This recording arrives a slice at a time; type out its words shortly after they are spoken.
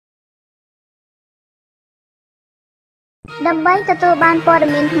ដើម្បីទទួលបានព័ត៌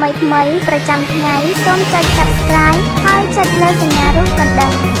មានថ្មីៗប្រចាំថ្ងៃសូមចុច Subscribe ហើយចុចលើសញ្ញារូបកណ្ដឹ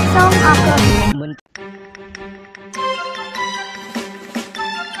ងសូមអរគុណ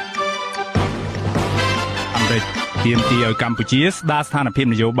អាមេរិកទាមទារឲ្យកម្ពុជាស្ដារស្ថានភាព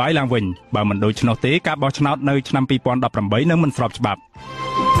នយោបាយឡើងវិញបើមិនដូច្នោះទេការបោះឆ្នោតនៅឆ្នាំ2018នឹងមិនស្របច្បាប់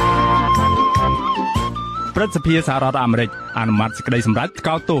ព្រឹទ្ធសភាសហរដ្ឋអាមេរិកអនុម័តសេចក្តីសម្រេចថ្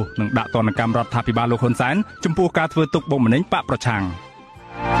កោលទោសនិងដាក់ទណ្ឌកម្មរដ្ឋាភិបាលលោកហ៊ុនសែនចំពោះការធ្វើទុកបុកម្នេញបកប្រឆាំង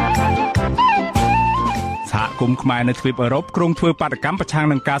សហគមន៍ខ្មែរនៅទ្វីបអឺរ៉ុបក្រុងធ្វើបាតកម្មប្រឆាំង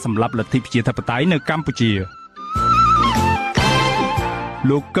នឹងការសម្លាប់លទ្ធិប្រជាធិបតេយ្យនៅកម្ពុជា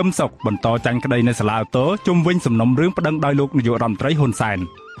លោកកឹមសុខបន្តចាញ់ក្តីនៅសាលាឧទ្ធរជុំវិញសំណុំរឿងប្តឹងដោយលោកនាយករដ្ឋមន្ត្រីហ៊ុនសែន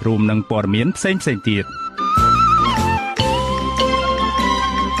រួមនឹងព័ត៌មានផ្សេងៗទៀត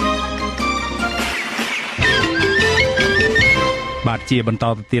បាទជាបន្ត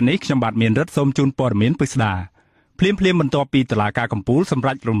ទៅទៀតនេះខ្ញុំបាទមានរិទ្ធសូមជូនព័ត៌មានពិស្ដាភ្លាមបន្ទាប់ពីតុលាការកំពូលសម្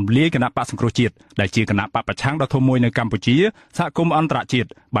រេចរំលាយគណៈបកសង្គ្រោះជាតិដែលជាគណៈបកប្រឆាំងដ៏ធំមួយនៅកម្ពុជាសហគមន៍អន្តរជាតិ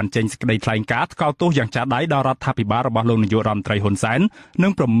បានចេញសេចក្តីថ្លែងការណ៍ថ្កោលទោសយ៉ាងចាស់ដៃដល់រដ្ឋាភិបាលរបស់លោកនាយករដ្ឋមន្ត្រីហ៊ុនសែននិ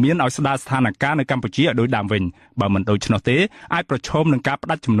ងព្រមានឲ្យស្ដារស្ថានភាពនៅកម្ពុជាឲ្យដូចដើមវិញបើមិនដូច្នោះទេអាចប្រឈមនឹងការផ្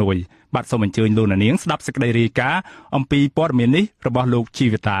ដាច់ជំនួយបាទសូមអញ្ជើញលោកនាងស្ដាប់សេចក្តីរាយការណ៍អំពីព័ត៌មាននេះរបស់លោកជី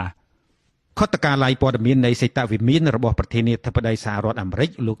វិតាខុទ្ទកាល័យព័ត៌មាននៃសេតវិមានរបស់ប្រធានាធិបតីសហរដ្ឋអាមេរិក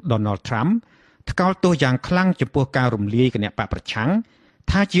លោក Donald Trump ថ្កោលទោសយ៉ាងខ្លាំងចំពោះការរំលាយគណៈបកប្រឆាំង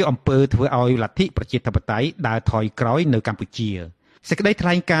ថាជាអំពើធ្វើឲ្យលទ្ធិប្រជាធិបតេយ្យដើរថយក្រោយនៅកម្ពុជាសេចក្តីថ្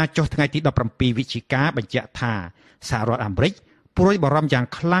លែងការណ៍ចុះថ្ងៃទី17វិច្ឆិកាបញ្ជាក់ថាសហរដ្ឋអាមេរិកព្រួយបារម្ភយ៉ាង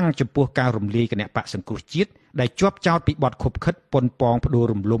ខ្លាំងចំពោះការរំលាយគណៈបកសង្គ្រោះជាតិដែលជាប់ចោទពីបទខុបខិតប៉ុនប៉ងផ្ដួល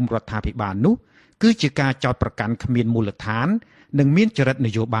រំលំរដ្ឋាភិបាលនោះគឺជាការចោទប្រកាន់គ្មានមូលដ្ឋាននិងមានចរិតន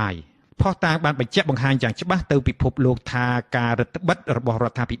យោបាយផុសតាងបានបញ្ជាក់បង្ហាញយ៉ាងច្បាស់ទៅពិភពលោកថាការរឹតបន្តឹងរបស់រ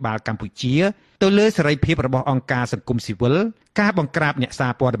ដ្ឋាភិបាលកម្ពុជាទៅលើសេរីភាពរបស់អង្គការសង្គមស៊ីវិលការបង្ក្រាបអ្នកសា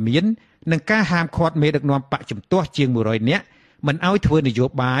រព័ត៌មាននិងការហាមឃាត់មេដឹកនាំបកជំទាស់ជាង100នាក់មិនឲ្យធ្វើនយោ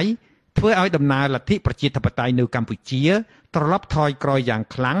បាយធ្វើឲ្យដំណើរលទ្ធិប្រជាធិបតេយ្យនៅកម្ពុជាត្រឡប់ថយក្រោយយ៉ាង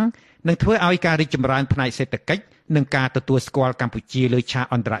ខ្លាំងនិងធ្វើឲ្យការរីកចម្រើនផ្នែកសេដ្ឋកិច្ចនិងការទទួលស្គាល់កម្ពុជាលើឆាក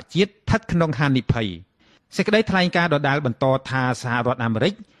អន្តរជាតិស្ថិតក្នុងហានិភ័យសេចក្តីថ្លែងការណ៍ដដែលបន្តថាសហរដ្ឋអាមេ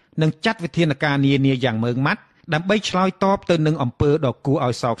រិកនឹងចាត់វិធានការនានាយ៉ាងម៉ឺងម៉ាត់ដើម្បីឆ្លើយតបទៅនឹងអំពើដ៏គួរ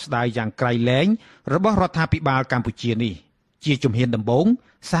ឲ្យសោកស្ដាយយ៉ាងក្រៃលែងរបស់រដ្ឋាភិបាលកម្ពុជានេះជាជំហានដំបូង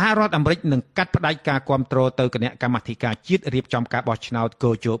សហរដ្ឋអាមេរិកនឹងកាត់ផ្តាច់ការគាំទ្រទៅគណៈកម្មាធិការជាតិរៀបចំការបោះឆ្នោត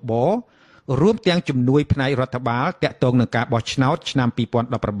កោជបរួមទាំងជំនួយផ្នែករដ្ឋបាលតាក់ទងនឹងការបោះឆ្នោតឆ្នាំ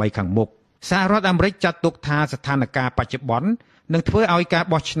2018ខាងមុខសហរដ្ឋអាមេរិកចាត់ទុកថាស្ថានភាពបច្ចុប្បន្ននឹងធ្វើឲ្យការ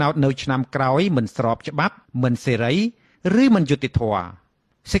បោះឆ្នោតនៅឆ្នាំក្រោយមិនស្របច្បាប់មិនសេរីឬមិនយុត្តិធម៌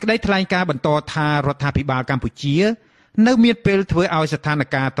សេចក្តីថ្លែងការណ៍បន្តថារដ្ឋាភិបាលកម្ពុជានៅមានពេលធ្វើឲ្យស្ថាន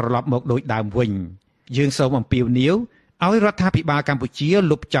ភាពត្រឡប់មកដូចដើមវិញយើងសូមអំពាវនាវឲ្យរដ្ឋាភិបាលកម្ពុជា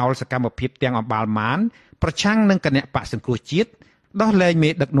លុបចោលសកម្មភាពទាំងអម្បាលម៉ានប្រឆាំងនឹងគណៈបកសង្គ្រោះជាតិដោះលែងមេ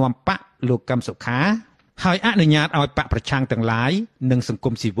ដឹកនាំបកលោកកឹមសុខាហើយអនុញ្ញាតឲ្យបកប្រឆាំងទាំងឡាយនិងសង្គ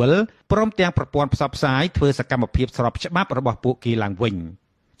មស៊ីវិលព្រមទាំងប្រព័ន្ធផ្សព្វផ្សាយធ្វើសកម្មភាពស្របច្បាប់របស់ពួកគេឡើងវិញ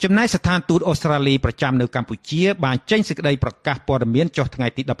ចំណែកស្ថានទូតអូស្ត្រាលីប្រចាំនៅកម្ពុជាបានចេញសេចក្តីប្រកាសព័ត៌មានចុះថ្ងៃ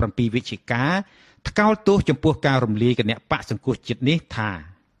ទី17វិច្ឆិកាថ្កោលទោសចំពោះការរំលាយគណៈបកសង្គ្រោះជាតិនេះថា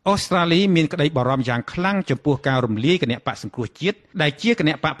អូស្ត្រាលីមានក្តីបារម្ភយ៉ាងខ្លាំងចំពោះការរំលាយគណៈបកសង្គ្រោះជាតិដែលជាគ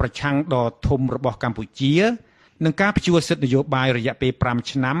ណៈបកប្រឆាំងដ៏ធំរបស់កម្ពុជានិងការព្យួរសិទ្ធិនយោបាយរយៈពេល5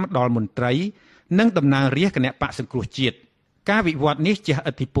ឆ្នាំដល់មន្ត្រីនិងតំណាងរាស្ត្រគណៈបកសង្គ្រោះជាតិការវិវត្តនេះជះ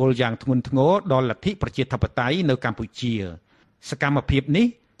ឥទ្ធិពលយ៉ាងធ្ងន់ធ្ងរដល់លទ្ធិប្រជាធិបតេយ្យនៅកម្ពុជាសកម្មភាពនេះ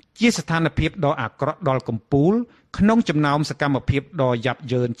ជាស្ថានភាពដ៏អាក្រក់ដល់កំពូលក្នុងចំណោមសកម្មភាពដ៏យ៉ាប់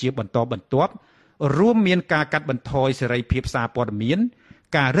យ៉ឺនជាបន្តបន្ទាប់រួមមានការកាត់បន្ថយសេរីភាពសារព័ត៌មាន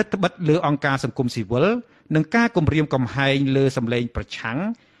ការរឹតបន្តឹងលើអង្គការសង្គមស៊ីវិលនិងការគំរាមកំហែងលើសម្លេងប្រឆាំង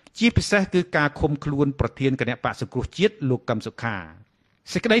ជាពិសេសគឺការឃុំខ្លួនប្រធានគណៈបកសង្គ្រោះជាតិលោកកឹមសុខា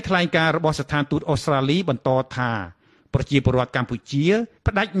សេចក្តីថ្លែងការណ៍របស់ស្ថានទូតអូស្ត្រាលីបន្តថាប្រជាពលរដ្ឋកម្ពុជាប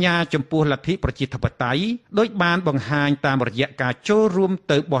ដិញ្ញាចំពោះលទ្ធិប្រជាធិបតេយ្យដោយបានបង្ហាញតាមរយៈការចូលរួម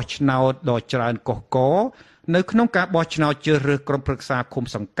ទៅបោះឆ្នោតដ៏ច្រើនកុះករនៅក្នុងការបោះឆ្នោតជ្រើសរើសក្រុមប្រឹក្សាឃុំ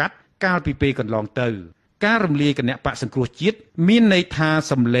សង្កាត់កាលពីពេលកន្លងទៅការរំលាយគណៈបកសង្គ្រោះជាតិមានន័យថា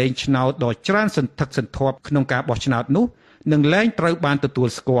សម្លេងឆ្នោតដ៏ច្រើនសន្ធឹកសន្ធាប់ក្នុងការបោះឆ្នោតនោះនឹងលែងត្រូវបានទទួល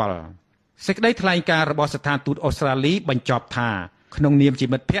ស្គាល់សេចក្តីថ្លែងការណ៍របស់ស្ថានទូតអូស្ត្រាលីបញ្ចប់ថាក្នុងនាមជា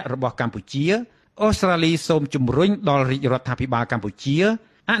មិត្តភ័ក្តិរបស់កម្ពុជាអូស្ត្រាលីសូមជំរុញដល់រាជរដ្ឋាភិបាលកម្ពុជា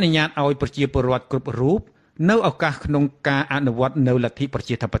អនុញ្ញាតឲ្យប្រជាពលរដ្ឋគ្រប់រូបនៅឱកាសក្នុងការអនុវត្តនៅលទ្ធិប្រ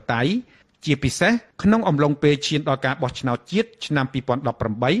ជាធិបតេយ្យជាពិសេសក្នុងអំឡុងពេលឈានដល់ការបោះឆ្នោតជាតិឆ្នាំ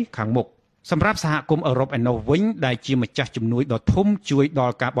2018ខាងមុខសម្រាប់សហគមន៍អឺរ៉ុបឯណោះវិញដែលជាម្ចាស់ជំនួយដ៏ធំជួយដ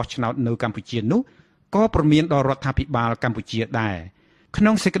ល់ការបោះឆ្នោតនៅកម្ពុជានោះ ក៏ព្រមានដល់រដ្ឋាភិបាលកម្ពុជាដែរក្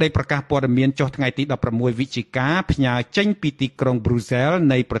នុងសេចក្តីប្រកាសព័ត៌មានចុះថ្ងៃទី16វិច្ឆិកាផ្ញើចេញពីទីក្រុង Brussels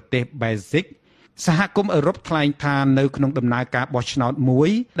នៃប្រទេស Belgium សហគមន៍អឺរ៉ុបថ្លែងថានៅក្នុងដំណើរការបោះឆ្នោតមួយ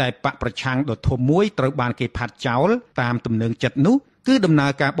ដែលបកប្រឆាំងដ៏ធំមួយត្រូវបានគេផាត់ចោលតាមទំនឹងចិត្តនោះគឺដំណើ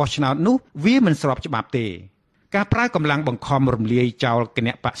រការបោះឆ្នោតនោះវាមិនស្របច្បាប់ទេការប្រើកម្លាំងបង្ខំរំលាយចោលគ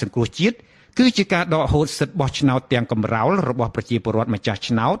ណៈបកសង្គ្រោះជាតិគឺជាការដកហូតសិទ្ធិបោះឆ្នោតទាំងកំរោលរបស់ប្រជាពលរដ្ឋម្ចាស់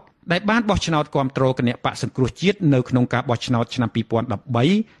ឆ្នោតដែលបានបោះឆ្នោតគាំទ្រគណៈបកសង្គ្រោះជាតិនៅក្នុងការបោះឆ្នោតឆ្នាំ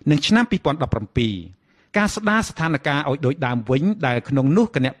2013និងឆ្នាំ2017ការស្ដារស្ថានភាពឲ្យដូចដើមវិញដែលក្នុងនោះ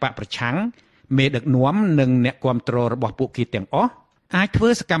គណៈបកប្រឆាំងមេដឹកនាំនិងអ្នកគាំទ្ររបស់ពួកគេទាំងអស់អាចធ្វើ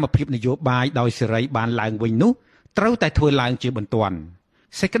សកម្មភាពនយោបាយដោយសេរីបានឡើងវិញនោះត្រូវតែធ្វើឡើងជាបន្ទាន់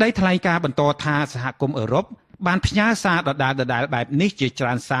សេចក្តីថ្លែងការណ៍បន្តថាសហគមន៍អឺរ៉ុបបានផ្ញើសារដដែលបែបនេះជាច្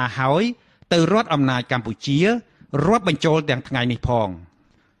រើនសារហើយទៅរដ្ឋអំណាចកម្ពុជារាប់បញ្ចូលទាំងថ្ងៃនេះផង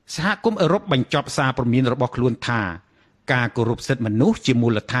សហគមន៍អឺរ៉ុបបញ្ចប់សារព្រមានរបស់ខ្លួនថាការគោរពសិទ្ធិមនុស្សជាមូ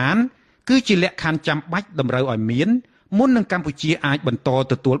លដ្ឋានគឺជាលក្ខខណ្ឌចាំបាច់តម្រូវឲ្យមានមុននឹងកម្ពុជាអាចបន្ត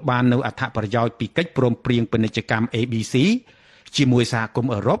ទទួលបាននូវអត្ថប្រយោជន៍ពីកិច្ចព្រមព្រៀងពាណិជ្ជកម្ម ABC ជាមួយសហគម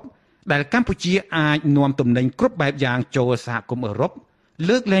ន៍អឺរ៉ុបដែលកម្ពុជាអាចនាំទំនិញគ្រប់បែបយ៉ាងចូលសហគមន៍អឺរ៉ុប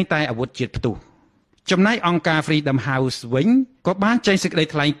លើកលែងតែអាវុធជាតិផ្ទុះចំណែកអង្គការ Freedom House វិញក៏បានចេញសេចក្តី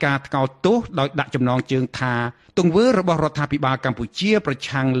ថ្លែងការណ៍ថ្កោលទោសដោយដាក់ចំណងជើងថាទង្វើរបស់រដ្ឋាភិបាលកម្ពុជាប្រ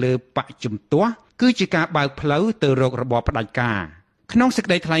ឆាំងលើបកជំទាស់គឺជាការបើកផ្លូវទៅរករបបផ្ដាច់ការក្នុងសេច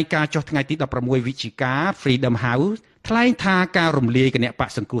ក្តីថ្លែងការណ៍ចុះថ្ងៃទី16វិច្ឆិកា Freedom House ថ្លែងថាការរំលាយគណៈបក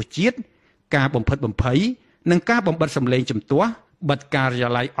សង្គ្រោះជាតិការបំផិតបំភ័យនិងការបំបិទសម្លេងជំទាស់បិទការិយា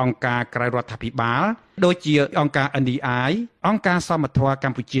ល័យអង្គការក្រៅរដ្ឋាភិបាលដូចជាអង្គការ NDI អង្គការសមត្ថភាពក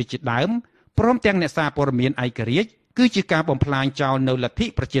ម្ពុជាជាដើមព្រមទាំងអ្នកសារព័ត៌មានឯករាជ្យគឺជាការបំផ្លាញចោលនៅលទ្ធិ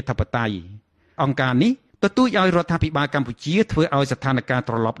ប្រជាធិបតេយ្យអង្គការនេះទទូចឲ្យរដ្ឋាភិបាលកម្ពុជាធ្វើឲ្យស្ថានភាព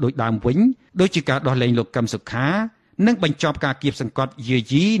ត្រឡប់ដូចដើមវិញដូចជាការដោះលែងលោកកឹមសុខានិងបញ្ចប់ការគៀបសង្កត់យា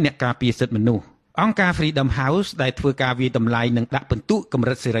យីអ្នកការពារសិទ្ធិមនុស្សអង្គការ Freedom House ដែលធ្វើការវាយតម្លៃនិងដាក់ពិន្ទុកម្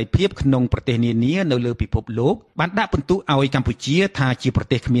រិតសេរីភាពក្នុងប្រទេសនានានៅលើពិភពលោកបានដាក់ពិន្ទុឲ្យកម្ពុជាថាជាប្រ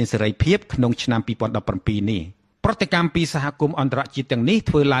ទេសគ្មានសេរីភាពក្នុងឆ្នាំ2017នេះប្រតិកម្មពីសហគមន៍អន្តរជាតិទាំងនេះ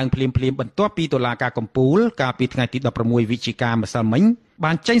ធ្វើឡើងភ្លាមៗបន្ទាប់ពីតុលាការកំពូលកាលពីថ្ងៃទី16វិច្ឆិកាម្សិលមិញ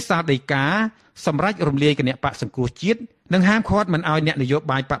បានចេញសារដីកាសម្រាប់រំលាយគណៈបកសង្គ្រោះជាតិនិងហាមឃាត់មិនឲ្យអ្នកនយោ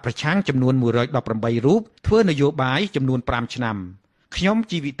បាយបកប្រឆាំងចំនួន118រូបធ្វើនយោបាយចំនួន5ឆ្នាំខ្ញុំ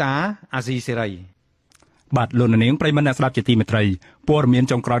ជីវិតាអាស៊ីសេរីបាទលោកនាងប្រិមត្តអ្នកស្ដាប់ជាទីមេត្រីព័ត៌មាន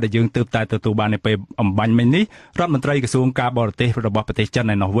ចុងក្រោយដែលយើងទើបតែទទួលបាននៅពេលអំបញ្ញមិញនេះរដ្ឋមន្ត្រីក្រសួងការបរទេសរបស់ប្រទេសចិន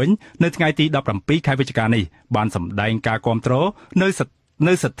ឯណោះវិញនៅថ្ងៃទី17ខែវិច្ឆិកានេះបានសម្ដែងការគាំទ្រនៅ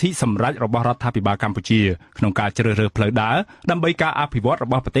សិទ្ធិសម្រេចរបស់រដ្ឋាភិបាលកម្ពុជាក្នុងការជ្រើសរើសផ្លូវដើរដើម្បីការអភិវឌ្ឍរ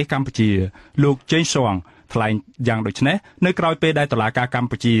បស់ប្រទេសកម្ពុជាលោកជេងសួងថ្លែងយ៉ាងដូចនេះនៅក្រៅពេលដែលតុលាការកម្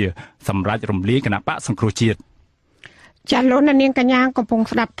ពុជាសម្រេចរំលាយគណៈបកសង្គ្រោះជាតិចាលោកនាងកញ្ញាកំពុង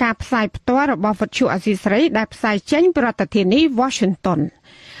ស្ដាប់ការផ្សាយផ្ទាល់របស់វិទ្យុអាស៊ីសេរីដែលផ្សាយចេញពីរដ្ឋធានី Washington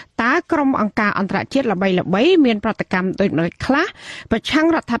តើក្រុមអង្គការអន្តរជាតិល្បីៗមានប្រតិកម្មដូចម្តេចខ្លះប្រឆាំង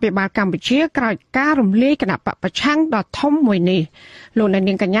រដ្ឋាភិបាលកម្ពុជាក្រោយការរំលាយគណៈបកប្រឆាំងដ៏ធំមួយនេះលោកនា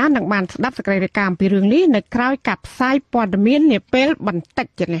ងកញ្ញានឹងបានស្ដាប់សេចក្តីរាយការណ៍អំពីរឿងនេះនៅក្រៅការផ្សាយព័ត៌មាននាពេលបន្តិច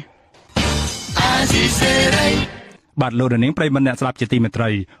ទៀតនេះអាស៊ីសេរីបាទលោកនាងប្រិមត្តអ្នកស្ដាប់ជាទីមេត្រី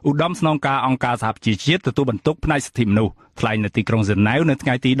ឧត្តមស្នងការអង្គការសហប្រជាជាតិទទួលបន្ទុកផ្នែកសិទ្ធិមនុស្សថ្លែងនៅទីក្រុងហ្សឺណែវនៅថ្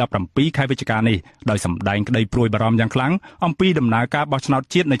ងៃទី17ខែវិច្ឆិកានេះដោយសម្ដែងក្តីព្រួយបារម្ភយ៉ាងខ្លាំងអំពីដំណើរការបោះឆ្នោត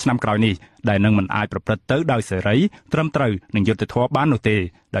ជាតិនៅឆ្នាំក្រោយនេះដែលនឹងមិនអាចប្រព្រឹត្តទៅដោយសេរីត្រឹមត្រូវនិងយុត្តិធម៌បាននោះទេ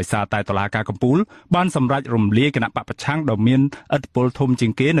ដោយសារតែតុលាការកំពូលបានសម្រេចរំលាយគណៈបកប្រឆាំងដ៏មានឥទ្ធិពលធំជា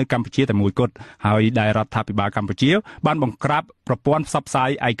ងគេនៅកម្ពុជាតែមួយគត់ហើយដែលរដ្ឋាភិបាលកម្ពុជាបានបង្ក្រាបប្រព័ន្ធផ្សព្វផ្សាយ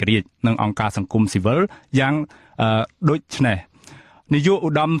ឯករាជ្យនិងអង្គការសង្គមស៊ីវិលយ៉ាងដូចនេះនាយកឧ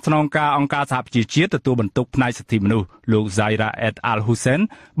ត្តមស្នងការអង្គការសហប្រជាជាតិទទួលបន្ទុកផ្នែកសិទ្ធិមនុស្សលោក Zaira Ed Al Hussein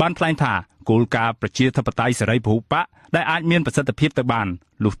បានថ្លែងថាគោលការណ៍ប្រជាធិបតេយ្យសេរីពហុបកដែលអាចមានប្រសិទ្ធភាពទៅបាន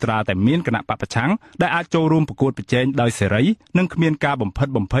លុះត្រាតែមានគណៈបកប្រឆាំងដែលអាចចូលរួមប្រកួតប្រជែងដោយសេរីនិងគ្មានការបំផិត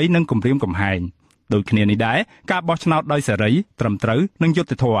បំភ័យនិងគំរាមកំហែងដូចគ្នានេះដែរការបោះឆ្នោតដោយសេរីត្រឹមត្រូវនិងយុត្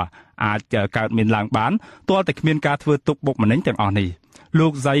តិធម៌អាចកើតមានឡើងបានទាល់តែគ្មានការធ្វើទុកបុកម្នេញទាំងអស់នេះលោ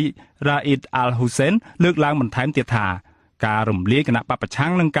ក Zaira Ed Al Hussein លើកឡើងបន្ថែមទៀតថាការរំលាយគណៈបកប្រឆាំ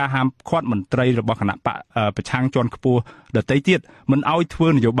ងនិងការហាមឃាត់មន្ត្រីរបស់គណៈបកប្រឆាំងជាន់ខ្ពស់ដទៃទៀតមិនឲ្យធ្វើ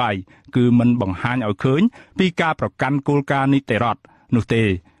នយោបាយគឺមិនបង្ហាញឲ្យឃើញពីការប្រកាន់គោលការណ៍នីតិរដ្ឋនោះទេ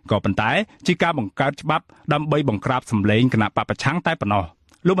ក៏ប៉ុន្តែជាការបង្កើតច្បាប់ដើម្បីបង្ក្រាបសម្លេងគណៈបកប្រឆាំងតែប៉ុណ្ណោះ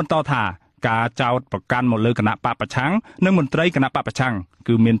លោកបន្តថាការចោទប្រកាន់មកលើគណៈបកប្រឆាំងនិងមន្ត្រីគណៈបកប្រឆាំង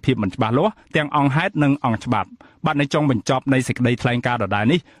គឺមានភាពមិនច្បាស់លាស់ទាំងអង្គហេតុនិងអង្គច្បាប់បាទនៅចុងបញ្ចប់នៃសេចក្តីថ្លែងការណ៍ដដែល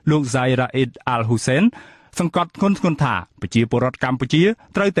នេះលោក Zaira Ed Al Hussein សង្កត់ធ្ងន់ធ្ងរថាប្រជាពលរដ្ឋកម្ពុជា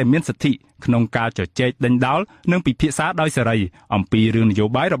ត្រូវតែមានសិទ្ធិក្នុងការជជែកដេញដោលនិងពិភាក្សាដោយសេរីអំពីរឿងនយោ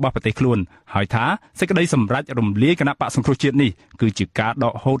បាយរបស់ប្រទេសខ្លួនហើយថាសេចក្តីសម្រេចរំលាយគណៈបក្សសង្គ្រោះជាតិនេះគឺជាការដ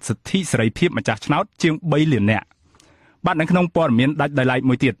កហូតសិទ្ធិសេរីភាពម្ចាស់ឆ្នោតជាង3លាននាក់បាទនៅក្នុងព័ត៌មានដាច់ដោយឡែក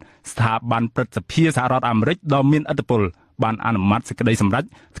មួយទៀតស្ថាប័នព្រឹទ្ធសភាសហរដ្ឋអាមេរិកដ៏មានឥទ្ធិពលបានអនុម័តសេចក្តីសម្រេច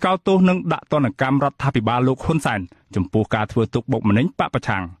ថ្កោលទោសនិងដាក់ទណ្ឌកម្មរដ្ឋាភិបាលលោកហ៊ុនសែនចំពោះការធ្វើទុកបុកម្នេញបកប្រ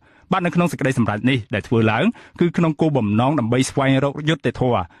ឆាំងបាទនៅក្នុងសេចក្តីសម្រេចនេះដែលធ្វើឡើងគឺក្នុងគោលបំណងដើម្បីស្វែងរកយុត្តិធ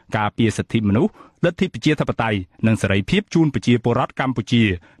ម៌ការពារសិទ្ធិមនុស្សលទ្ធិប្រជាធិបតេយ្យនិងសេរីភាពជូនប្រជាពលរដ្ឋកម្ពុជា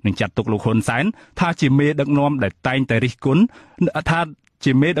និងចាត់ទុកលោកហ៊ុនសែនថាជាមេដឹកនាំដែលតែងតែរិះគន់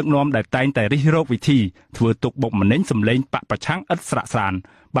ជាមេដឹកនាំដែលតែងតែរិះរកវិធីធ្វើទុកបុកម្នេញសម្លេងបកប្រឆាំងឥតស្រាកស្រាន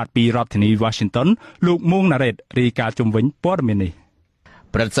បាទពីរដ្ឋធានី Washington លោកមួងណារ៉េតរាយការណ៍ជុំវិញព័ត៌មាននេះ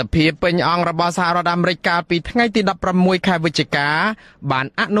ព្រឹទ្ធសភាពេញអង្គរបស់សហរដ្ឋអាមេរិកកាលពីថ្ងៃទី16ខែវិច្ឆិកាបាន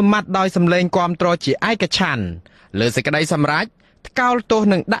អនុម័តដោយសម្លេងគាំទ្រជាឯកច្ឆ័ន្ទលើសេចក្តីសម្រេចថ្កោលទោស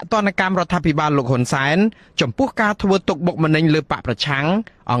និងដាក់ទណ្ឌកម្មរដ្ឋាភិបាលលោកហ៊ុនសែនចំពោះការធ្វើទុកបុកម្នេញលើបកប្រឆាំង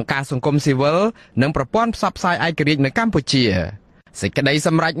អង្គការសង្គមស៊ីវិលនិងប្រព័ន្ធផ្សព្វផ្សាយឯករាជ្យនៅកម្ពុជាសេចក្តីស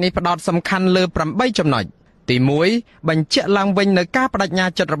ម្រេចនេះផ្ដោតសំខាន់លើ8ចំណុចទី1បញ្ជាក់ឡើងវិញនូវការបដិញ្ញា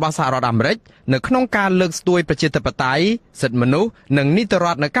ចិត្តរបស់សហរដ្ឋអាមេរិកនៅក្នុងការលើកស្ទួយប្រជាធិបតេយ្យសិទ្ធិមនុស្សនិងនីតិរ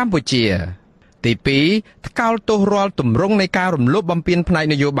ដ្ឋនៅកម្ពុជាទី2ថ្កោលទោសរាល់ទម្រង់នៃការរំលោភបំពានផ្នែក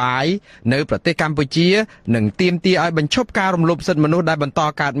នយោបាយនៅប្រទេសកម្ពុជានិងទាមទារឲ្យបញ្ឈប់ការរំលោភសិទ្ធិមនុស្សដែលបន្ត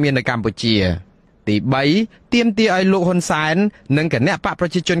កើតមាននៅកម្ពុជាទី3ទាមទារឲ្យលោកហ៊ុនសែននិងគណៈបកប្រ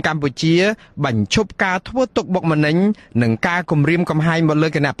ជាជនកម្ពុជាបញ្ឈប់ការធ្វើទុកបុកម្នេញនិងការគំរាមកំហែងមកលើ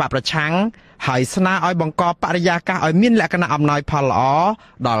គណៈបកប្រឆាំងហើយស្នើឲ្យបង្កបរិយាកាសឲ្យមានលក្ខណៈអំណោយផលល្អ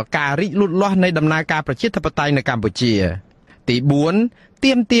ដល់ការរីកលូតលាស់នៃដំណើរការប្រជាធិបតេយ្យនៅកម្ពុជាទី4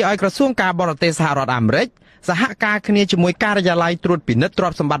ទាមទារឲ្យក្រសួងការបរទេសសហរដ្ឋអាមេរិកសហការគ្នាជាមួយការិយាល័យត្រួតពិនិត្យទ្រ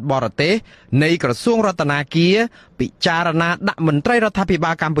ព្យសម្បត្តិបរទេសនៃក្រសួងរដ្ឋាភិបាលពិចារណាដាក់មន្ត្រីរដ្ឋាភិ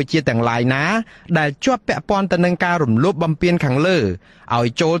បាលកម្ពុជាទាំងឡាយណាដែលជាប់ពាក់ព័ន្ធទៅនឹងការរំលោភបំពានខាងលើឲ្យ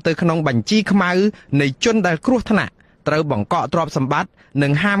ចូលទៅក្នុងបញ្ជីខ្មៅនៃជនដែលគ្រោះថ្នាក់ត្រូវបង្កកទ្រព្យសម្បត្តិនិ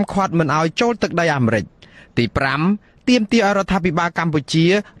ងហាមឃាត់មិនឲ្យចូលទឹកដីអាមេរិកទី5ទាមទារឲ្យរដ្ឋាភិបាលកម្ពុជា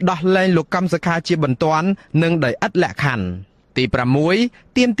ដោះលែងលោកកឹមសុខាជាបន្ទាន់និងដោយឥតលក្ខខណ្ឌទី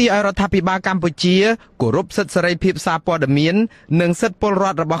6ទាមទារឲ្យរដ្ឋាភិបាលកម្ពុជាគោរពសិទ្ធិសេរីភាពសារព័ត៌មាននិងសិទ្ធិពលរ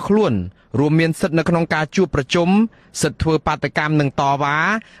ដ្ឋរបស់ខ្លួនរួមមានសិទ្ធិនៅក្នុងការជួបប្រជុំសិទ្ធិធ្វើបាតកម្មនិងតវ៉ា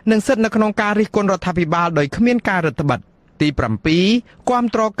និងសិទ្ធិនៅក្នុងការរិះគន់រដ្ឋាភិបាលដោយគ្មានការរឹតបន្តឹងទី7គាំ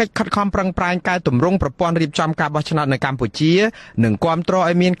ទ្រកិច្ចខិតខំប្រឹងប្រែងកែតម្រង់ប្រព័ន្ធរៀបចំការបោះឆ្នោតនៅកម្ពុជានិងគាំទ្រ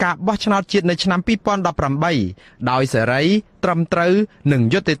ឲ្យមានការបោះឆ្នោតជាតិនៅឆ្នាំ2018ដោយសេរីត្រឹមត្រូវនិង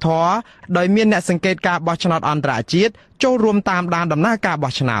យុត្តិធម៌ដោយមានអ្នកសង្កេតការបោះឆ្នោតអន្តរជាតិចូលរួមតាមដានដំណើរការ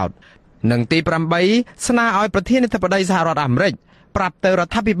បោះឆ្នោតនិងទី8ស្នើឲ្យប្រធានាធិបតីសហរដ្ឋអាមេរិកប្រាប់ទៅរ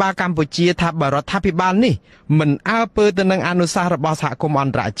ដ្ឋាភិបាលកម្ពុជាថាបើរដ្ឋាភិបាលនេះមិនអើពើទៅនឹងអនុសាសន៍របស់សហគមន៍អ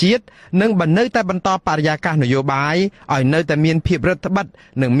ន្តរជាតិនិងបើនៅតែបន្តបរិយាកាសនយោបាយឲ្យនៅតែមានភាពរឹតបន្តឹ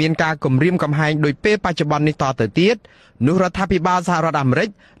ងនិងមានការគំរាមកំហែងដោយពេលបច្ចុប្បន្ននេះតទៅទៀតនោះរដ្ឋាភិបាលសហរដ្ឋអាមេរិក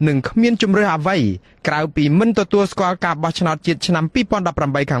នឹងគ្មានជំរឿសអ្វីក្រៅពីមិនទទួលស្គាល់ការបោះឆ្នោតជាតិឆ្នាំ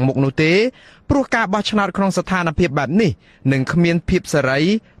2018ខាងមុខនោះទេព្រោះការបោះឆ្នោតក្នុងស្ថានភាពបែបនេះនឹងគ្មានភាពសេរី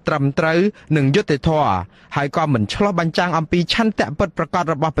ត្រឹមត្រូវនិងយុត្តិធម៌ហើយក៏មិនឆ្លោះបញ្ចាំងអំពីឆន្ទៈពិតប្រាកដ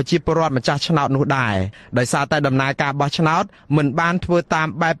របស់ប្រជាពលរដ្ឋម្ចាស់ឆ្នោតនោះដែរដោយសារតែដំណើរការបោះឆ្នោតមិនបានធ្វើតាម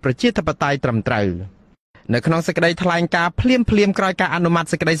បែបប្រជាធិបតេយ្យត្រឹមត្រូវនៅក្នុងសេចក្តីថ្លែងការណ៍ភ្លាមក្រោយការអនុម័ត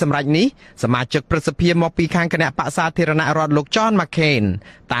សេចក្តីសម្រេចនេះសមាជិកព្រឹទ្ធសភាមកពីខាងគណៈបក្សសាធារណរដ្ឋលោក John McCain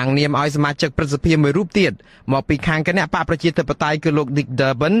តាំងនាមឲ្យសមាជិកព្រឹទ្ធសភាមួយរូបទៀតមកពីខាងគណៈបកប្រជាធិបតេយ្យគឺលោក Dick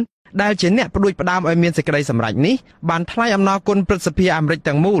Durbin ដែលជាអ្នកផ្ដួចផ្ដើមឲ្យមានសេចក្តីសម្រេចនេះបានថ្លែងអំណរគុណព្រឹទ្ធសភាអាមេរិក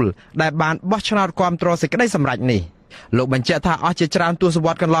ទាំងមូលដែលបានបោះឆ្នោតគាំទ្រសេចក្តីសម្រេចនេះលោកបញ្ជាក់ថាអស់ជាច្រើនទសវ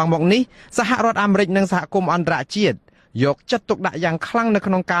ត្សរ៍កន្លងមកនេះសហរដ្ឋអាមេរិកនិងសហគមន៍អន្តរជាតិយកចិត្តទុកដាក់យ៉ាងខ្លាំងនៅ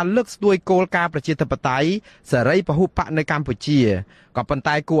ក្នុងការលើកស្ទួយគោលការណ៍ប្រជាធិបតេយ្យសេរីពហុបកនៅកម្ពុជាក៏ប៉ុន្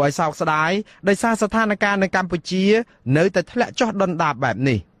តែគួរឲ្យសោកស្ដាយដោយសារស្ថានភាពនៅកម្ពុជានៅតែធ្លាក់ចុះដុនដាបបែប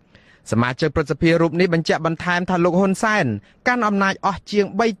នេះសមាជិកព្រឹទ្ធសភារូបនេះបញ្ជាក់បន្ថែមថាលោកហ៊ុនសែនកាន់អំណាចអស់ជាង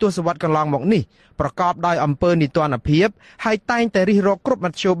3ទសវត្សរ៍កន្លងមកនេះប្រកបដោយអំពើនីតិរដ្ឋភាពហើយតែងតែរិះរកគ្រប់ម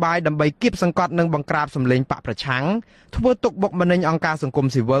ធ្យោបាយដើម្បីគៀបសង្កត់និងបង្ក្រាបសម្លេងបកប្រឆាំងធ្វើទុកបុកម្នេញអង្គការសង្គម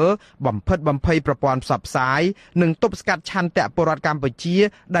ស៊ីវិលបំផិតបំភ័យប្រព័ន្ធផ្សព្វផ្សាយនិងទប់ស្កាត់ឆន្ទៈពលរដ្ឋកម្ពុជា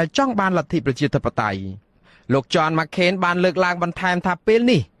ដែលចង់បានលទ្ធិប្រជាធិបតេយ្យលោក John McCain បានលើកឡើងបន្ថែមថាពេល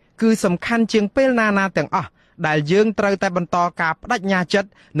នេះគឺសំខាន់ជាងពេលណាទាំងអស់ដែលយើងត្រូវតែបន្តការបដិញ្ញាចិត្ត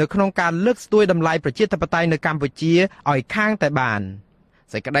នៅក្នុងការលើកស្ទួយតម្លៃប្រជាធិបតេយ្យនៅកម្ពុជាឲ្យខាងតែបាន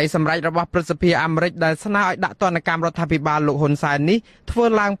សេចក្តីសម្រេចរបស់ព្រឹទ្ធសភាអាមេរិកដែលស្នើឲ្យដាក់ទណ្ឌកម្មរដ្ឋាភិបាលលោកហ៊ុនសែននេះធ្វើ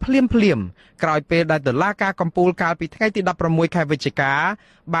ឡើងភ្លាមក្រោយពេលដែលតុលាការកំពូលកាលពីថ្ងៃទី16ខែវិច្ឆិកា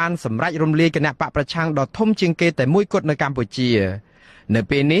បានសម្រេចរំលាយគណៈបកប្រឆាំងដ៏ធំជាងគេតែមួយគត់នៅកម្ពុជានៅ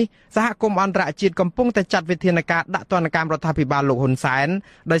ពេលនេះសហគមន៍អន្តរជាតិកំពុងតែចាត់វិធានការដាក់ទណ្ឌកម្មរដ្ឋាភិបាលលោកហ៊ុនសែន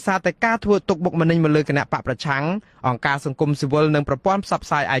ដោយសារតែការធ្វើទុកបុកម្នេញមកលើគណៈបកប្រឆាំងអង្គការសង្គមស៊ីវិលនិងប្រព័ន្ធផ្សព្វផ្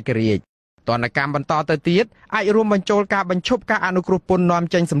សាយឯករាជ្យទណ្ឌកម្មបន្តទៅទៀតអាចរួមបញ្ចូលការបញ្ឈប់ការអនុគ្រោះពន្ធនាំ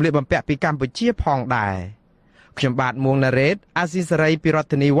ចេញសម្លៀកបំពាក់ពីកម្ពុជាផងដែរខ្ញុំបាទមួងណារ៉េតអាស៊ីសេរីពីរដ្ឋ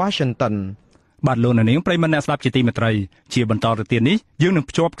ធានី Washington បាទលោកនាងប្រិមត្តអ្នកស្ដាប់ជាទីមេត្រីជាបន្តទៅទៀតនេះយើងនឹង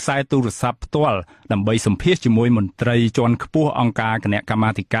ភ្ជាប់ខ្សែទូរស័ព្ទផ្ទាល់ដើម្បីសម្ភាសជាមួយមន្ត្រីជាន់ខ្ពស់អង្គការគណៈកម្មា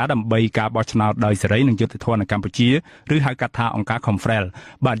ធិការដើម្បីការបោះឆ្នោតដោយសេរីនិងយុត្តិធម៌នៅកម្ពុជាឬហៅកាត់ថាអង្គការ Confrel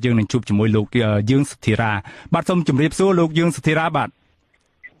បាទយើងនឹងជួបជាមួយលោកយើងសុធិរាបាទសូមជម្រាបសួរលោកយើងសុធិរាបាទ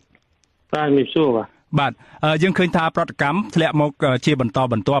ជំរាបសួរបាទយើងឃើញថាប្រតិកម្មធ្លាក់មកជាបន្ត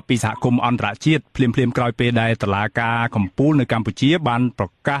បន្ទាប់ពីសហគមន៍អន្តរជាតិភ្លាមក្រោយពេលដែលតុលាការកំពូលនៅកម្ពុជាបានប្រ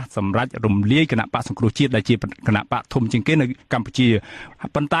កាសសម្រេចរំលាយគណៈបកសង្គ្រោះជាតិដែលជាគណៈបកធំជាងគេនៅកម្ពុជា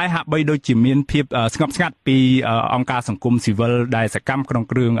ប៉ុន្តែហាក់បីដូចជាមានភាពស្ងប់ស្ងាត់ពីអង្គការសង្គមស៊ីវិលដែលសកម្មក្នុង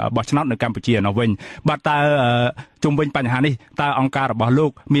គ្រឿងបោះឆ្នោតនៅកម្ពុជានោះវិញបាទតើជុំវិញបញ្ហានេះតើអង្គការរបស់លោ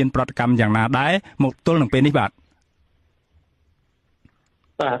កមានប្រតិកម្មយ៉ាងណាដែរមកទល់នឹងពេលនេះបាទ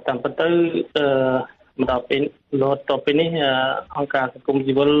តាមពិតទៅមកដល់ពេលនេះអង្គការសង្គម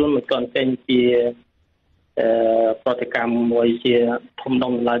ស៊ីវិលមិនទាន់ចេញជាប្រតិកម្មមួយជាធំ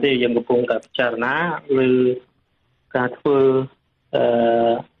ដុំឡើយទេយើងកំពុងតែពិចារណាឬការធ្វើ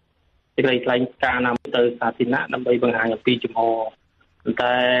សេចក្តីថ្លែងការណ៍ណាមួយទៅសាធារណៈដើម្បីបង្ហាញអំពីជំហរប៉ុន្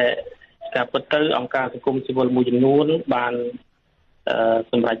តែការពិតទៅអង្គការសង្គមស៊ីវិលមួយចំនួនបាន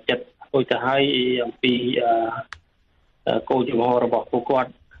សម្រេចចិត្តរួចទៅហើយអំពីគោលជំហររបស់ពួកគាត់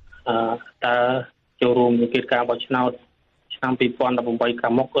តើចូលរួមในកិច្ចការបោះឆ្នោតឆ្នាំ2018ខា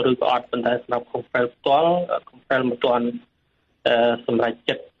ងមុខឬក៏អត់ប៉ុន្តែសម្រាប់Confrelផ្ទាល់Confrelមិនទាន់សម្រេច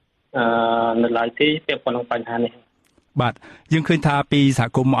ចិត្តនៅឡើយទេពាក់ព័ន្ធនឹងបញ្ហានេះបាទយើងឃើញថាពីសហ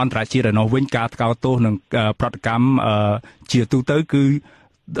គមន៍អន្តរជាតិឯនោះវិញការថ្កោលទោសនឹងប្រតិកម្មជាទូទៅគឺ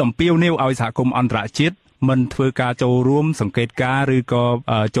អំពាវនាវឲ្យសហគមន៍អន្តរជាតិមិនធ្វើការចូលរួមសង្កេតការណ៍ឬក៏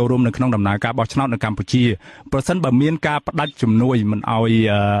ចូលរួមនៅក្នុងដំណើរការបោះឆ្នោតនៅកម្ពុជាប្រសិនបើមានការផ្ដាច់ជំនួយមិនឲ្យ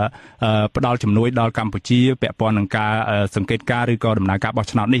ផ្ដល់ជំនួយដល់កម្ពុជាពាក់ព័ន្ធនឹងការសង្កេតការណ៍ឬក៏ដំណើរការបោះ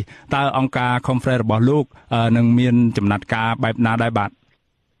ឆ្នោតនេះតើអង្គការ Confrel របស់លោកនឹងមានចំណាត់ការបែបណាដែរបាទ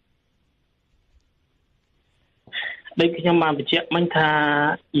ដូចខ្ញុំបានបញ្ជាក់មិញថា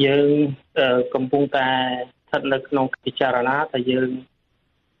យើងកំពុងតែស្ថិតនៅក្នុងពិចារណាថាយើង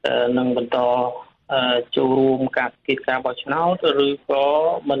នឹងបន្តចូលរួមការសង្កេតការបោះឆ្នោតឬក៏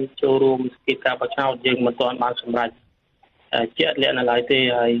មិនចូលរួមសង្កេតការបោះឆ្នោតយើងមិនទាន់បានសម្រេចជាក់លាក់នៅឡើយទេ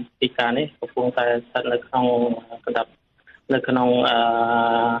ហើយពីការនេះកំពុងតែស្ថិតនៅក្នុងក្តាប់នៅក្នុង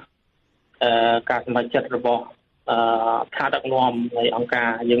ការសម្រេចចិត្តរបស់ថ្នាក់ដឹកនាំនៃអង្គការ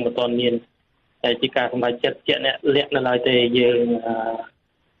យើងមិនទាន់មានជាការសម្រេចចិត្តជាក់លាក់នៅឡើយទេយើង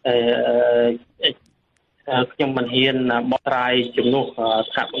ខ្ញុំមិនហ៊ានបកស្រាយជំនួស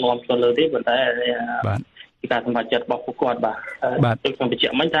ថ្នាក់ដឹកនាំផ្ទាល់លើទេប៉ុន្តែពីការសម្រេចចិត្តរបស់ពួកគាត់បាទដូចខ្ញុំបញ្ជា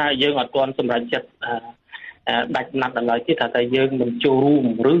ក់មិញថាយើងអត់ទាន់សម្រេចចិត្តដាច់ណាត់ដល់ឡើយទេថាយើងមិនចូលរួម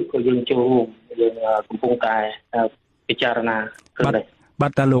ឬក៏យើងចូលរួមយើងកំពុងតែពិចារណាគឺនេះបា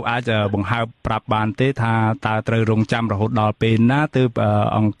ទតើលោកអាចបង្ហើបប្រាប់បានទេថាតើត្រូវរងចាំរហូតដល់ពេលណាទើប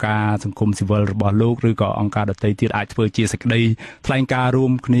អង្គការសង្គមស៊ីវិលរបស់លោកឬក៏អង្គការដទៃទៀតអាចធ្វើជាសេចក្តីថ្លែងការណ៍រួ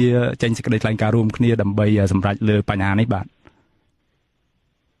មគ្នាចេញសេចក្តីថ្លែងការណ៍រួមគ្នាដើម្បីសម្រេចលើបញ្ហានេះបាទ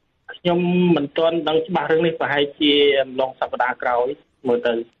ខ្ញុំមិនទាន់ដឹងច្បាស់រឿងនេះប្រហែលជាម្លងសប្តាហ៍ក្រោយមើល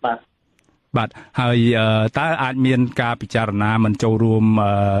ទៅបាទហើយតើអាចមានការពិចារណាមិនចូលរួម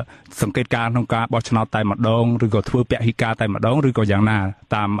សង្កេតការណ៍ក្នុងការបោះឆ្នោតតែម្ដងឬក៏ធ្វើពហិការតែម្ដងឬក៏យ៉ាងណា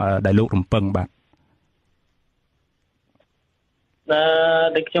តាមដែលលោករំពឹងបាទ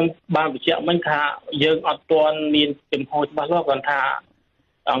ដែលខ្ញុំបានបញ្ជាក់មិញថាយើងអត់ទាន់មានជំហរច្បាស់លាស់គាត់ថា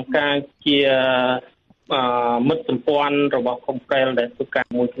អង្គការជាមិត្តសម្ព័ន្ធរបស់ Confrel ដែលធ្វើការ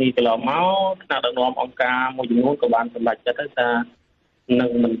មួយគ្នាកន្លងមកថ្នាក់ដឹកនាំអង្គការមួយចំនួនក៏បានសម្រេចចិត្តថានឹ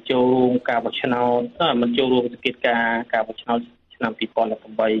ងមិនចូលរួមការបោះឆ្នោតមិនចូលរួមសង្កេតការបោះឆ្នោតឆ្នាំ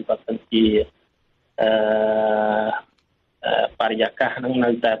2018បើសិនជាបរិយាកាសនឹងនៅ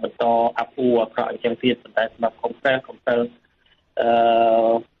តែបន្តអាប់អួរអាក្រក់អញ្ចឹងទៀតប៉ុន្តែសម្រាប់Confrel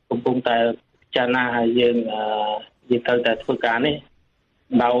កំពុងតែពិចារណាឲ្យយើងត្រូវតែធ្វើការនេះ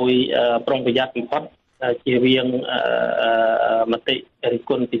ដោយប្រុងប្រយ័ត្នបំផុតជៀសវាងមតិរិះ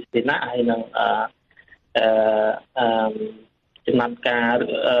គន់ពីសាធារណៈហើយនឹងចំណាត់ការ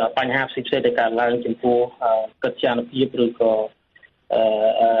បញ្ហាផ្សេងៗដែលកើតឡើងចំពោះកិច្ចការភាពឬក៏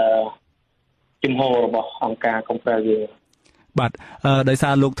ជំហររបស់អង្គការConfrelយើង បាទដោយសា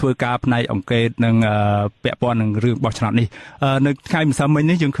រលោកធ្វើការផ្នែកអង្គការនឹងពាក់ព័ន្ធនឹងរឿងបោះឆ្នោតនេះនៅថ្ងៃម្សិលមិញ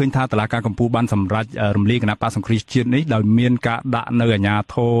នេះយើងឃើញថាតុលាការកំពូលបានសម្រេចរំលាយគណៈបក្សសង្គ្រោះជាតិនេះដោយមានការដាក់នៅអាជ្ញា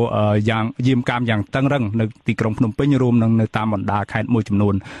ធរយ៉ាងយាមកាមយ៉ាងតឹងរឹងនៅទីក្រុងភ្នំពេញរួមនឹងនៅតាមបណ្ដាខេត្តមួយចំនួ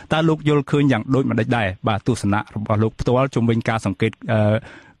នតើលោកយល់ឃើញយ៉ាងដូចម្ដេចដែរបាទទស្សនៈរបស់លោកផ្ទាល់ជុំវិញការសង្កេត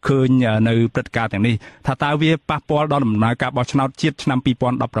ឃើញនៅព្រឹត្តិការណ៍ទាំងនេះថាតើវាប៉ះពាល់ដល់ដំណើរការបោះឆ្នោតជាតិឆ្នាំ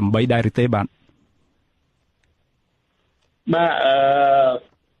2018ដែរឬទេបាទបាទ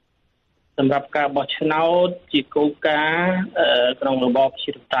សម្រាប់ការបោះឆ្នោតជាគោលការណ៍ក្នុងរបបប្រជា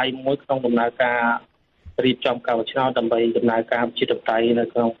ធិបតេយ្យមួយក្នុងដំណើរការរៀបចំការបោះឆ្នោតដើម្បីដំណើរការប្រជាធិបតេយ្យនៅ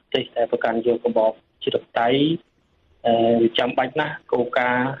ក្នុងប្រទេសដែលប្រកាន់យករបបប្រជាធិបតេយ្យចាំបាច់ណាស់គោល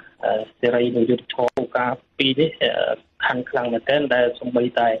ការណ៍សេរីនិងយុត្តិធម៌គោលការណ៍ពីរនេះខាងខ្លាំងមែនទែនដែលសូម្បី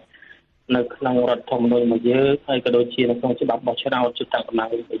តែនៅក្នុងរដ្ឋធម្មនុញ្ញរបស់យើងហើយក៏ដូចជានៅក្នុងច្បាប់បោះឆ្នោតជូនតាមកម្លាំង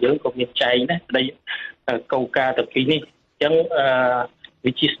របស់យើងក៏មានចែងដែរស្ដីគោលការណ៍ទាំងពីរនេះអញ្ចឹង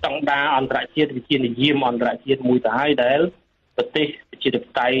វិជាស្តង់ដារអន្តរជាតិវិជានិយមអន្តរជាតិមួយទៅហើយដែលប្រទេសប្រជាធិប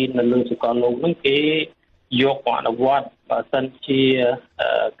តេយ្យនៅលើសកលលោកហ្នឹងគេយកមកអនុវត្តបើសិនជា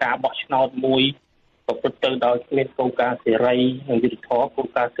ការបោះឆ្នោតមួយប្រព្រឹត្តទៅដោយគ្មានគោលការណ៍សេរីនិងយុត្តិធម៌គោល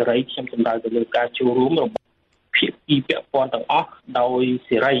ការណ៍សេរីខ្ញុំសម្ដៅទៅលើការចូលរួមរបស់ភាគីពាក់ព័ន្ធទាំងអស់ដោយ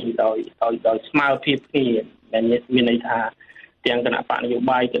សេរីដោយស្មើភាពគ្នាមានន័យថាទាំងគណៈបកនយោ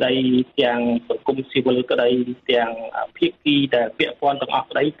បាយក្តីទាំងសង្គមស៊ីវិលក្តីទាំងភាគីដែលពាក់ព័ន្ធទាំងអស់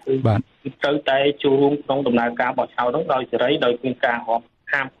ក្តីគឺត្រូវតែចូលរួមក្នុងដំណើរការបោះឆ្នោតនោះដោយសេរីដោយគ្មានការរាប់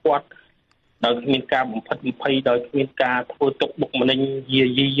ហាមឃាត់ដោយគ្មានការបំផិតបំភ័យដោយគ្មានការធ្វើទុកបុកម្នេញយា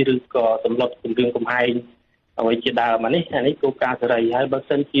យីឬក៏សម្លុតគំរាមកំហែងអ្វីជាដើមនេះគោលការណ៍សេរីហើយបើ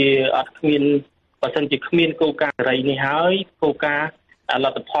សិនជាគ្មានគោលការណ៍សេរីនេះហើយគោលការណ៍ល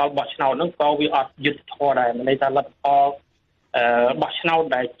ទ្ធផលបោះឆ្នោតហ្នឹងក៏វាអត់យុត្តិធម៌ដែរមានន័យថាលទ្ធផលបោះឆ្នោត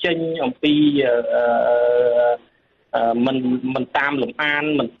ដែលចេញអំពីមិនតាមលំអាន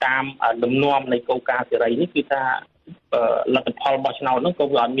មិនតាមលំនាំនៃគោលការណ៍សេរីនេះគឺថាលទ្ធផលបោះឆ្នោតហ្នឹងក៏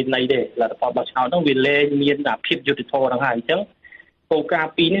វាអត់មានន័យទេលទ្ធផលបោះឆ្នោតហ្នឹងវាលែងមានភាពយុត្តិធម៌ហ្នឹងហើយអញ្ចឹងគោលការ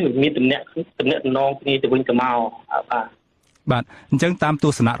ណ៍ពីរនេះវាមានទំនាក់ទំនងគ្នាទៅវិញទៅមកបាទអញ្ចឹងតាមទ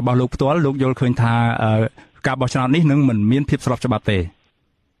ស្សនៈរបស់លោកផ្ទាល់លោកយល់ឃើញថាការបោះឆ្នោតនេះនឹងមិនមានភាពស្របច្បាប់ទេ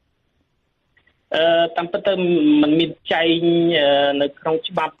តាមពិតទៅมันមានចែងនៅក្នុង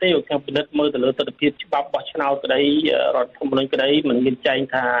ច្បាប់ទេខ្ញុំពិនិត្យមើលទៅលើទស្សនវិជ្ជាច្បាប់បោះឆ្នោតក្តីរដ្ឋធម្មនុញ្ញក្តីมันមានចែង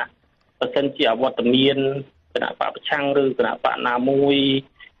ថាបើសិនជាអវត្តមានគណៈបកប្រឆាំងឬគណៈបកណាមួយ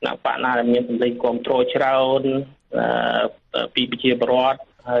គណៈបកណាដែលមានសម្លេងគ្រប់គ្រងច្រើនពីប្រជាពលរដ្ឋ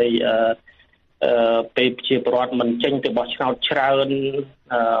ហើយពេលប្រជាពលរដ្ឋមិនចេញទៅបោះឆ្នោតច្រើន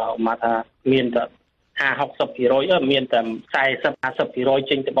មកថាមានតែ50-60% មានតែ40-50%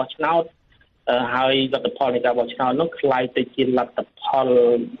 ចេញទៅបោះឆ្នោតហើយលទ្ធផលនៃការបោះឆ្នោតនោះคล้ายទៅជាលទ្ធផល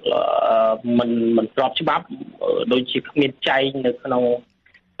មិនស្របច្បាប់ដូចជាគ្មានចែងនៅក្នុង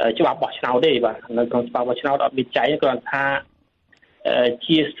ច្បាប់បោះឆ្នោតទេបាទនៅក្នុងច្បាប់បោះឆ្នោតអត់មានចែងគ្រាន់ថា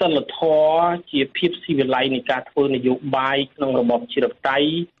ជាសិលធម៌ជាភាពស៊ីវិល័យនៃការធ្វើនយោបាយក្នុងរបបប្រជាធិបតេយ្យ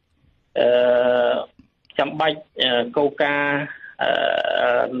ចាំបាច់គោលការណ៍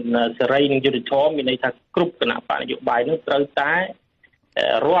សេរីនិងយុត្តិធម៌មានន័យថាគ្រប់គណៈបកនយោបាយនោះត្រូវតែ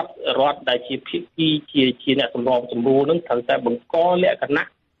រដ្ឋដែលជាភាគីជាអ្នកសម្របសម្រួលនឹងត្រូវតែបង្កលក្ខណៈ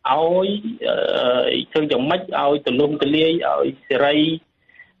ឲ្យធ្វើយ៉ាងម៉េចឲ្យទលំទលាយឲ្យសេរី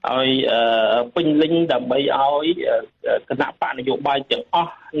ឲ្យពេញលេញដើម្បីឲ្យគណៈបកនយោបាយទាំងអ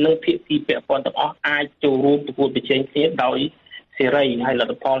ស់និងភាគីពាក់ព័ន្ធទាំងអស់អាចចូលរួមប្រកួតប្រជែងគ្នាដោយសេរីហើយល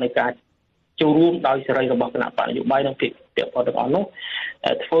ទ្ធផលនៃការចូលរួមដោយសេរីរបស់គណៈបកនយោបាយនិងភាគីពាក់ព័ន្ធទាំងអស់នោះ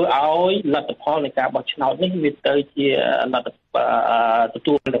ធ្វើឲ្យលទ្ធផលនៃការបោះឆ្នោតនេះវាទៅជាលទ្ធទ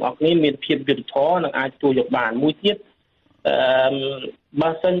ទួលទាំងអស់គ្នាមានភាពយុត្តិធម៌និងអាចទទួលយកបានមួយទៀតបើ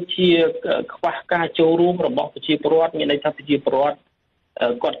សិនជាខ្វះការចូលរួមរបស់ប្រជាពលរដ្ឋមានន័យថាប្រជាពលរដ្ឋ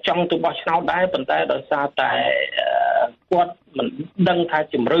គាត់ចង់ទៅបោះឆ្នោតដែរប៉ុន្តែដោយសារតែគាត់មិនដឹងថា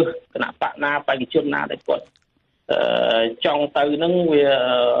ជំរឿសគណៈបកណាបេក្ខជនណាដែលគាត់ចង់ទៅនឹងវា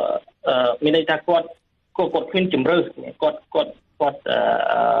មានន័យថាគាត់គ្មានជំរឿសគាត់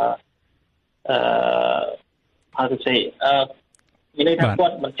how to say មានន័យថាគា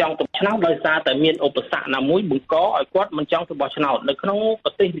ត់មិនចង់ទៅឆ្នោតដោយសារតែមានឧបសគ្គណាមួយបង្កឲ្យគាត់មិនចង់ទៅបោះឆ្នោតនៅក្នុងប្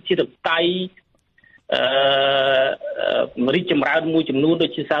រទេសប្រជាធិបតេយ្យរីកចម្រើនមួយចំនួនដូ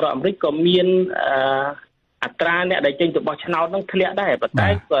ចជាសហរដ្ឋអាមេរិកក៏មានអត្រាអ្នកដែលចេញទៅបោះឆ្នោតនឹងធ្លាក់ដែរប៉ុន្តែ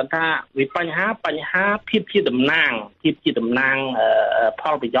គាត់ថាវាបញ្ហាភាពជាតំណាងផ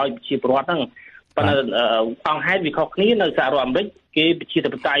លប្រយោជន៍ប្រជាពលរដ្ឋហ្នឹងប៉ុន្តែអង្គហេតុវាខុសគ្នានៅសហរដ្ឋអាមេរិកគេប្រជាធិ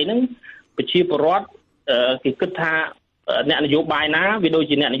បតេយ្យហ្នឹងប្រជាពលរដ្ឋគេគិតថាអ្នកនយោបាយណាវាដូច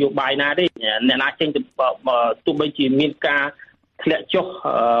ជាអ្នកនយោបាយណាទេអ្នកណាចេញទៅទោះបីជាមានការ ធ្លាក់ចុះ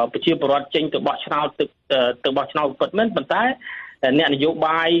ប្រជាពលរដ្ឋចេញទៅបោះឆ្នោតទៅបោះឆ្នោតពិតមែនប៉ុន្តែអ្នកនយោ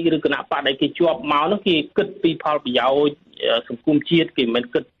បាយឬគណៈបកដែលគេជាប់មកនោះគេគិតពីផលប្រយោជន៍សង្គមជាតិគេមិន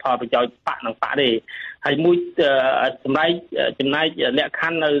គិតផលប្រយោជន៍បកនិងបកទេហើយមួយចំណែកលក្ខខ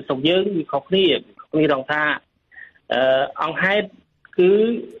ណ្ឌនៅស្រុកយើងវាខុសគ្នារងថាអង្គហេតុគឺ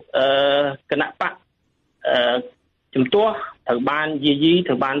គណៈបកជំទាស់ត្រូវបានយាយី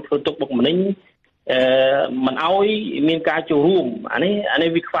ត្រូវបានធ្វើទុកបុកម្នេញមិនអោយមានការចូលរួមអានេះ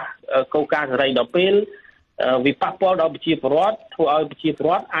វាខ្វះកលការសេរីដល់ពេលវាប៉ះពាល់ដល់ប្រជាពលរដ្ឋធ្វើឲ្យប្រជាពលរ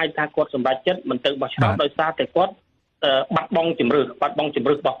ដ្ឋអាចថាគាត់សម្រេចចិត្តមិនទៅបោះឆ្នោតដោយសារតែគាត់បាត់បង់ជំរឿសរប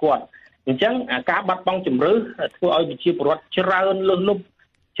ស់គាត់អញ្ចឹងការបាត់បង់ជំរឿសធ្វើឲ្យប្រជាពលរដ្ឋច្រើនលើសលប់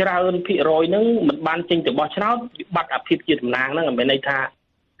ច្រើនភាគរយហ្នឹងមិនបានចេញទៅបោះឆ្នោតបាត់អាភិបជាតំណាងហ្នឹងមានន័យថា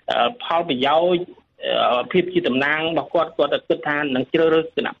ផលប្រយោជន៍ភាពជាតំណាងរបស់គាត់គិតថានឹងជ្រើសរើស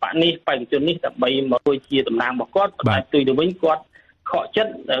គណៈបកនេះបេក្ខជននេះដើម្បីមកធ្វើជាតំណាងរបស់គាត់តែផ្ទុយទៅវិញគាត់ខកចិត្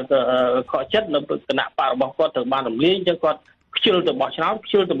តនៅគណៈបករបស់គាត់ត្រូវបានរំលាយអញ្ចឹងគាត់ខ្ជិលទៅបោះឆ្នោត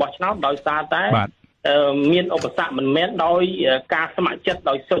ដោយសារតែមានឧបសគ្គមិនមែនដោយការស្ម័គ្រចិត្ត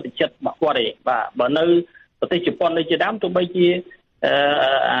ដោយសុទ្ធចិត្តរបស់គាត់ទេបាទបើនៅប្រទេសជប៉ុននេះជាដើមទោះបីជា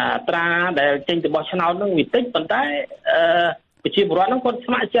ត្រាដែលចេញទៅបោះឆ្នោតនឹងវាតិចប៉ុន្តែប្រជាពលរដ្ឋហ្នឹងគាត់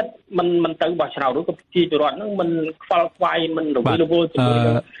ស្ម័គ្រចិត្តមិនទៅបោះឆ្នោតឬក៏ប្រជាពលរដ្ឋហ្នឹងមិនខ្វល់ខ្វាយមិនរវីរវល់ជាមួយ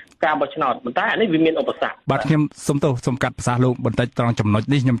នឹងការបោះឆ្នោតប៉ុន្តែអានេះវាមានឧបសគ្គបាទខ្ញុំសូមកាត់ប្រសាសន៍លោកបន្តិចត្រង់ចំណុច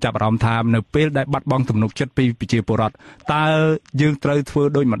នេះខ្ញុំចាប់អារម្មណ៍ថានៅពេលដែលបាត់បង់ទំនុកចិត្តពីប្រជាពលរដ្ឋតើយើងត្រូវធ្វើ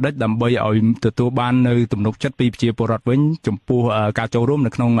ដូចម្តេចដើម្បីឲ្យទទួលបាននៅទំនុកចិត្តពីប្រជាពលរដ្ឋវិញចំពោះការចូលរួម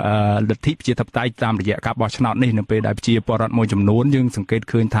នៅក្នុងលទ្ធិប្រជាធិបតេយ្យតាមរយៈការបោះឆ្នោតនេះនៅពេលដែលប្រជាពលរដ្ឋមួយចំនួនយើងសង្កេត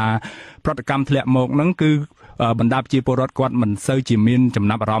ឃើញថាប្រតិកម្មធ្លាក់មកហ្នឹងគឺបណ្ដាប្រជាពលរដ្ឋគាត់មិនសូវជាមានចំ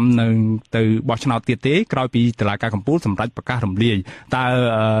ណាប់អារម្មណ៍នឹងទៅបោះឆ្នោតទៀតទេក្រោយពីតុលាការកំពូលសម្រេចប្រកាសរំលាយតើ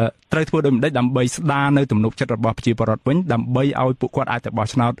ត្រូវធ្វើដូចម្តេចដើម្បីស្ដារនៅទំនុកចិត្តរបស់ប្រជាពលរដ្ឋវិញដើម្បីឲ្យពួកគាត់អាចទៅបោះ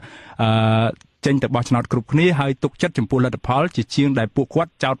ឆ្នោតចេញទៅបោះឆ្នោតគ្រប់គ្នាហើយទុកចិត្តចំពោះលទ្ធផលជាជាងដែលពួកគា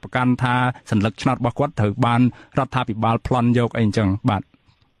ត់ចោទប្រកាន់ថាសញ្ញាឆ្នោតរបស់គាត់ត្រូវបានរដ្ឋាភិបាលប្លន់យកអីអញ្ចឹងបាទ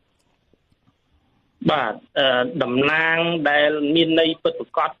តំណាងដែលមានន័យពិតប្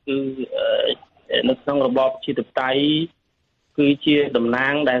រាកដគឺនៅក្នុងរបបប្រជាធិបតេយ្យគឺជាតំណា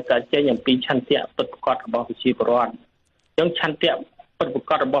ងដែលកើតចេញអំពីឆន្ទៈពិតប្រាកដរបស់ប្រជាពលរដ្ឋអញ្ចឹងឆន្ទៈពិតប្រា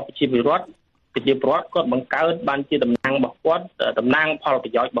កដរបស់ប្រជាពលរដ្ឋគាត់បង្កើតបានជាតំណាងរបស់គាត់តំណាងផលប្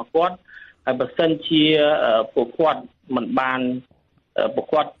រយោជន៍របស់គាត់ហើយបើសិនជាពួកគាត់មិនបានពួក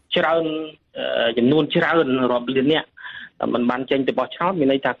គាត់ច្រើនចំនួនច្រើនរាប់លានអ្នកមិនបានចេញទៅបោះឆ្នោតមាន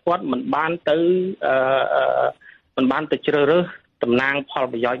ន័យថាគាត់មិនបានទៅជ្រើសរើសតំណាងផល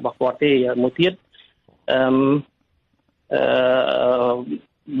ប្រយោជន៍របស់គាត់ទេមួយទៀត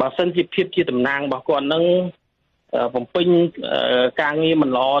បើសិនជាភាពជាតំណាងរបស់គាត់នឹងបំពេញការងារមិន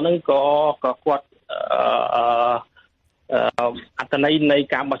ល្អនឹងក៏គាត់អត្ថន័យនៃ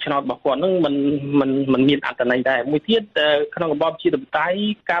ការបោះឆ្នោតរបស់គាត់នឹងមិនមានអត្ថន័យដែរមួយទៀតក្នុងរបបជាធិបតេយ្យ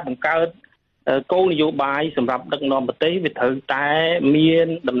ការបង្កើតគោលនយោបាយសម្រាប់ដឹកនាំប្រទេសវាត្រូវតែមាន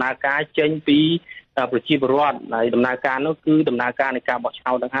ដំណើរការចេញពីប្រជាពលរដ្ឋហើយដំណើរការនោះគឺដំណើរការនៃការបោះឆ្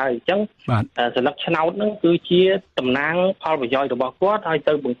នោតនឹងហើយអញ្ចឹងសញ្ញាឆ្នោតនឹងគឺជាតំណាងផលប្រយោជន៍របស់គាត់ហើយ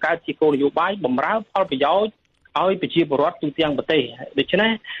ទៅបង្កើតជាគោលនយោបាយបម្រើផលប្រយោជន៍ឲ្យប្រជាពលរដ្ឋទូទាំងប្រទេសដូច្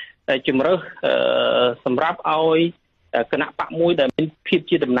នេះជំរើសសម្រាប់ឲ្យគណៈបកមួយដែលមានភាព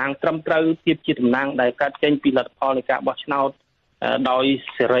ជាតំណាងត្រឹមត្រូវភាពជាតំណាងដែលកើតចេញពីលទ្ធផលនៃការបោះឆ្នោតដោយ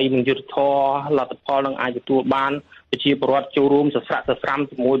សេរីនិងយុត្តិធម៌លទ្ធផលនឹងអាចទទួលបានប្រជាពលរដ្ឋចូលរួមសស្រាក់សស្រាំ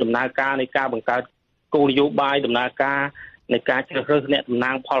ជាមួយដំណើរការនៃការបង្កើតគោលនយោបាយដំណើរការនៃការជ្រើសរើសអ្នកតំ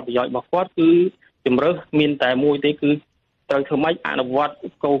ណាងផលប្រយោជន៍របស់គាត់គឺជំរើសមានតែមួយទេគឺត្រូវធ្វើម៉េចអនុវត្ត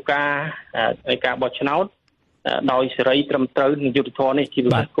គោលការណ៍នៃការបោះឆ្នោតដោយសេរីត្រឹមត្រូវនិងយុត្តិធម៌នេះជា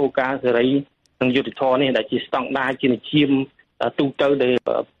គោលការណ៍សេរីនិងយុត្តិធម៌នេះដែលជាស្តង់ដារជានិយមទូទៅដែល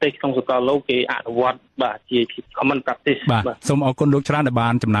ប្រទេសក្នុងសកលលោកគេអនុវត្តបាទជា common practice បាទសូមអរគុណលោកច្រើនដែលបា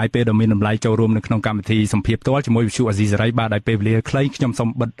នចំណាយពេលដ៏មានតម្លៃចូលរួមនៅក្នុងកម្មវិធីសម្ភាសផ្ទាល់ជាមួយវិទ្យុអាស៊ីសេរីបាទដោយពេលវេលាខ្លីខ្ញុំសូម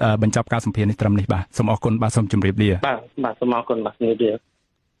បញ្ចប់ការសម្ភាសនេះត្រឹមនេះបាទសូមអរគុណបាទសូមជម្រាបលាបាទសូមអរគុណបាទជំរាបលា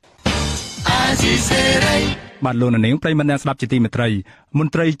អាស៊ីសេរីបាទលោកនាងប្រិយមិត្តអ្នកស្ដាប់ជាទីមេត្រីម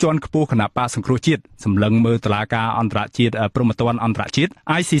ន្ត្រីជាន់ខ្ពស់គណៈបកសង្គ្រោះជាតិសម្លឹងមើលតុលាការអន្តរជាតិព្រហ្មទណ្ឌអន្តរជាតិ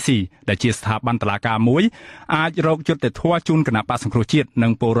ICC ដែលជាស្ថាប័នតុលាការមួយអាចរកយុត្តិធម៌ជូនគណៈបកសង្គ្រោះជាតិនិ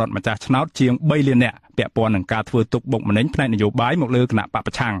ងពលរដ្ឋម្ចាស់ឆ្នោតជាង3លាននាក់ពាក់ព័ន្ធនឹងការធ្វើទុកបុកម្នេញផ្នែកនយោបាយមកលើគណៈបក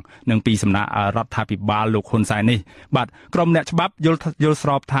ប្រឆាំងនិងពីសំណាក់រដ្ឋាភិបាលលោកហ៊ុនសែននេះបាទក្រុមអ្នកច្បាប់យល់ស្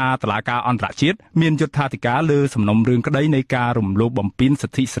របថាតុលាការអន្តរជាតិមានយុត្ថាធិការលើសំណុំរឿងក្តីនៃការរំលោភបំពានសិ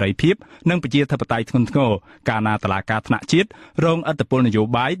ទ្ធិសេរីភាពនិងប្រជាធិបតេយ្យធ្ងន់ធ្ងរកាលណាតុលាការថ្នាក់ជាតិរងឥទ្ធិពលនយោ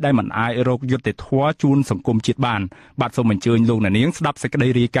បាយដែលមិនអាចរកយុត្តិធម៌ជូនសង្គមជាតិបានបាទសូមអញ្ជើញលោកអ្នកនាងស្ដាប់សេចក្តី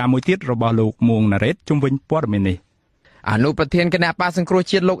រាយការណ៍មួយទៀតរបស់លោកមួងណារ៉េតជុំវិញព័ត៌មាននេះ អនុប្រធានគណៈបកសង្គ្រោះ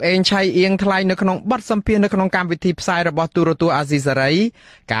ជាតិលោកអេងឆៃអៀងថ្លែងនៅក្នុងបទសម្ភាសន៍នៅក្នុងកម្មវិធីផ្សាយរបស់ទូរទស្សន៍អាស៊ីសេរី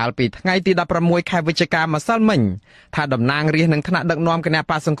កាលពីថ្ងៃទី16ខែវិច្ឆិកាម្សិលមិញថាតំណាងរាស្ត្រនឹងថ្នាក់ដឹកនាំគណៈ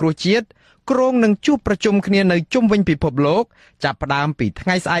បកសង្គ្រោះជាតិគ្រងនឹងជួបប្រជុំគ្នានៅជុំវិញពិភពលោកចាប់ផ្ដើមពីថ្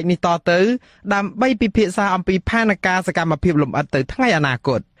ងៃស្អែកនេះតទៅដើម្បីពិភាក្សាអំពីផែនការសកម្មភាពលម្អិតទៅថ្ងៃអនាគ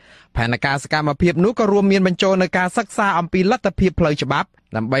តផែនការសកម្មភាពនោះក៏រួមមានបញ្ចូលនៅការសិក្សាអំពីលទ្ធភាពផ្លូវច្បាប់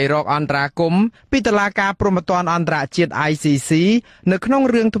ដើម្បីរកអន្តរាគមន៍ពីតុលាការព្រហ្មទណ្ឌអន្តរជាតិ ICC នៅក្នុង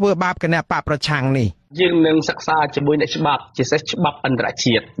រឿងធ្វើបាបគណៈបកប្រឆាំងនេះយើងនឹងសិក្សាជាមួយអ្នកច្បាប់ជាពិសេសច្បាប់អន្តរ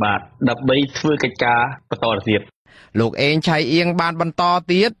ជាតិបាទដើម្បីធ្វើកិច្ចការបន្តទៅទៀតលោកអេងឆៃអៀងបានបន្ត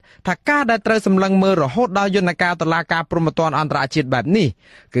ទៀតថាការដែលត្រូវសម្លឹងមើលរហូតដល់យន្តការតុលាការព្រហ្មទណ្ឌអន្តរជាតិបែបនេះ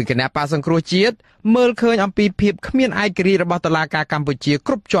គឺគណៈបកសង្គ្រោះជាតិមើលឃើញអំពីភាពគ្មានឯករាជ្យរបស់តុលាការកម្ពុជា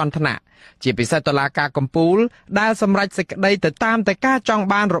គ្រប់ជាន់ថ្នាក់ជាពិសេសតុលាការកំពូលដែលសម្រេចសេចក្តីទៅតាមតែការចង់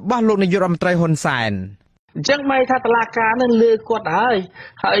បានរបស់លោកនាយករដ្ឋមន្ត្រីហ៊ុនសែនអញ្ចឹងមិនថាតឡាការនឹងលើគាត់ហើយ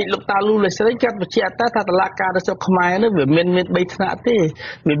លោកតាលូលេស្រីគាត់បញ្ជាក់ថាតឡាការនៅស្រុកខ្មែរនោះវាមាន3ថ្នាក់ទេ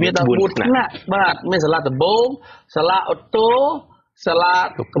វាមានដល់4ថ្នាក់បាទមានសាលាដំបងសាលាអូតូសាលា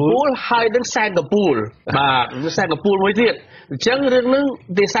កំពូលហើយនឹងសែនកំពូលបាទមានសែនកំពូលមួយទៀតអញ្ចឹងរឿងនឹង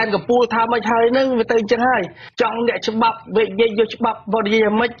ទីសែនកំពូលថាមិនហើយនឹងវាទៅអញ្ចឹងហើយចង់អ្នកច្បាប់វិនិយោគយកច្បាប់បរិយា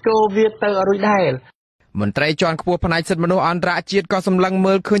យ៉ាងម៉េចក៏វាទៅអរុយដែរមន្ត្រីជាន់ខ្ពស់ផ្នែកសិទ្ធិមនុស្សអន្តរជាតិក៏សម្លឹង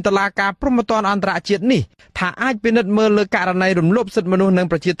មើលឃើញតុលាការព្រហ្មទណ្ឌអន្តរជាតិនេះថាអាចពិនិត្យមើលលើករណីរំលោភសិទ្ធិមនុស្សនិង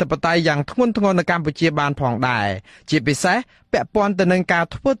ប្រជាធិបតេយ្យយ៉ាងធ្ងន់ធ្ងរនៅកម្ពុជាបានផងដែរជាពិសេសពាក់ព័ន្ធទៅនឹងការ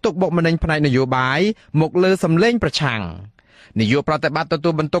ធ្វើទុកបុកម្នេញផ្នែកនយោបាយមកលើសម្លេងប្រឆាំងនាយកប្រតិបត្តិទទួ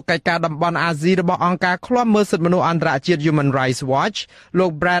លបន្ទុកកិច្ចការតំបន់អាស៊ីរបស់អង្គការឃ្លាំមើលសិទ្ធិមនុស្សអន្តរជាតិ Human Rights Watch លោ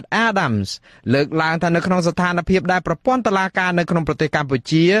ក Brad Adams លើកឡើងថានៅក្នុងស្ថានភាពដែលប្រព័ន្ធតុលាការនៅក្នុងប្រទេសកម្ពុ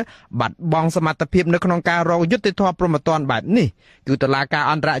ជាបាត់បង់សមត្ថភាពនៅក្នុងការរកយុត្តិធម៌ព្រហ្មទណ្ឌបែបនេះគឺតុលាការ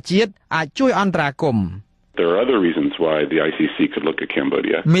អន្តរជាតិអាចជួយអន្តរាគមន៍ There are other reasons why the ICC could look at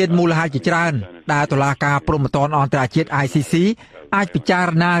Cambodia. មានមូលហេតុជាច្រើនដែលតុលាការព្រហ្មទណ្ឌអន្តរជាតិ ICC អាចពិចារ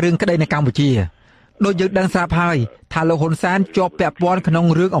ណារឿងក្តីនៅកម្ពុជាដូចយើងដឹងស្រាប់ហើយថាលោកហ៊ុនសែនជាប់ពាក់ព័ន្ធក្នុង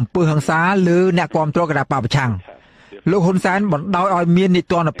រឿងអំពើហិង្សាលើអ្នកគាំទ្រគណបកប្រឆាំងលោកហ៊ុនសែនបណ្ដោយឲ្យមាននី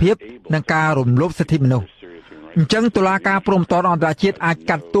តិរដ្ឋភាពនិងការរំលោភសិទ្ធិមនុស្សអញ្ចឹងតុលាការព្រហ្មទណ្ឌអន្តរជាតិអាច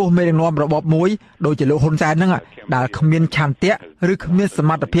កាត់ទោសមេដឹកនាំរបបមួយដូចជាលោកហ៊ុនសែនហ្នឹងដែលគ្មានឆន្ទៈឬគ្មានស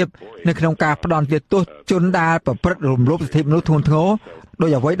មត្ថភាពនៅក្នុងការផ្ដន់ទោសជនដែលប្រព្រឹត្តរំលោភសិទ្ធិមនុស្សធ្ងន់ធ្ងរដោយ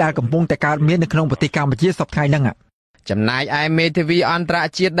អ្វីដែលកំពុងតែកើតមាននៅក្នុងប្រទេសកម្ពុជាសប្តាហ៍ថ្ងៃហ្នឹងចំណែកឯមេធាវីអន្តរ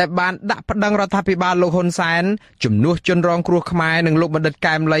ជាតិដែលបានដាក់ប្តឹងរដ្ឋាភិបាលលោកហ៊ុនសែនជំនួសជនរងគ្រោះខ្មែរនិងលោកបណ្ឌិត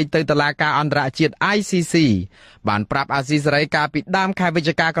កែមលីទៅតុលាការអន្តរជាតិ ICC បានប្រាប់អាស៊ីសេរីកាលពីដើមខែវិច្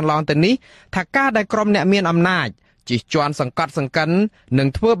ឆិកាកន្លងទៅនេះថាការដែលក្រុមអ្នកមានអំណាចជិះជាន់សង្កត់សង្កិននិង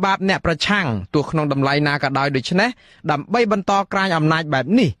ធ្វើបាបអ្នកប្រឆាំងទោះក្នុងតម្លៃណាក៏ដោយដូច្នេះដើម្បីបន្តក្រាញអំណាចបែប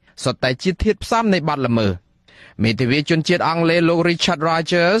នេះសុទ្ធតែជាធាតុផ្សំនៃបទល្មើសមេធាវីជនជាតិអង់គ្លេសលោក Richard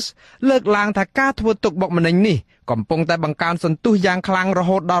Rogers លើកឡើងថាការធ្វើទុកបុកម្នេញនេះកំពុងតែបង្កើនសន្ទុះយ៉ាងខ្លាំងរ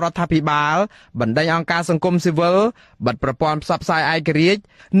ហូតដល់រដ្ឋាភិបាលបណ្ដេញអង្គការសង្គមស៊ីវិលបិទប្រព័ន្ធផ្សព្វផ្សាយឯករាជ្យ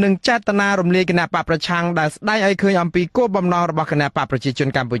និងចេតនារំលាយគណបកប្រឆាំងដែលស្ដែងឲ្យឃើញអំពីគោលបំណងរបស់គណបកប្រជាជន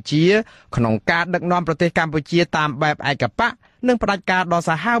កម្ពុជាក្នុងការដឹកនាំប្រទេសកម្ពុជាតាមបែបឯកបកនិងផ្ដាច់ការដ៏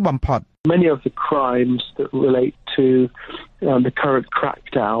សាហាវបំផុត Many of the crimes that relate to the current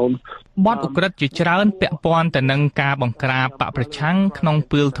crackdown បទឧក្រិដ្ឋជាច្រើនពាក់ព័ន្ធទៅនឹងការបង្ក្រាបបកប្រឆាំងក្នុង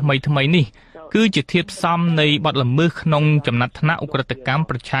ពេលថ្មីនេះគឺជាធាតុផ្សំនៃបទល្មើសក្នុងចំណាត់ថ្នាក់ឧក្រិដ្ឋកម្ម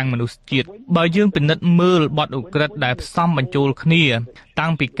ប្រឆាំងមនុស្សជាតិបើយើងពិនិត្យមើលបទឧក្រិដ្ឋដែលផ្សំបញ្ចូលគ្នាតាំ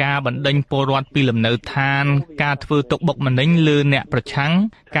ងពីការបណ្ដេញពលរដ្ឋពីលំនៅឋានការធ្វើទុកបុកម្នេញលើអ្នកប្រឆាំង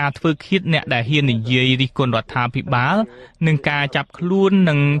ការធ្វើឃាតអ្នកដែលហ៊ាននិយាយរិះគន់រដ្ឋាភិបាលនិងការចាប់ខ្លួន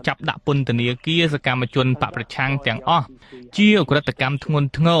និងចាប់ដាក់ពន្ធនាគារសកម្មជនបកប្រឆាំងទាំងអស់ជាឧក្រិដ្ឋកម្មធ្ងន់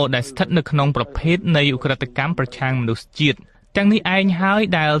ធ្ងរដែលស្ថិតនៅក្នុងប្រភេទនៃឧក្រិដ្ឋកម្មប្រឆាំងមនុស្សជាតិទាំងនេះឯងហើយ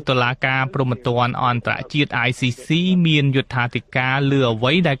ដែលតុលាការព្រហ្មទណ្ឌអន្តរជាតិ ICC មានយុត្ថាធិការលើអ្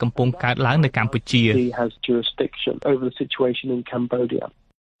វីដែលកំពុងកើតឡើងនៅកម្ពុជា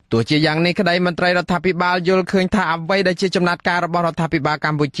ទោះជាយ៉ាងនេះក្តីមន្ត្រីរដ្ឋាភិបាលយល់ឃើញថាអ្វីដែលជាចំណាត់ការរបស់រដ្ឋាភិបាលក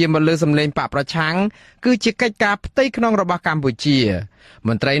ម្ពុជាមកលើសម្លេងបកប្រឆាំងគឺជាកិច្ចការផ្ទៃក្នុងរបស់កម្ពុជាម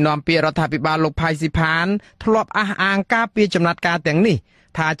ន្ត្រីនាំពាក្យរដ្ឋាភិបាលលោកផៃស៊ីផានធ្លាប់អះអាងការពីចំណាត់ការទាំងនេះ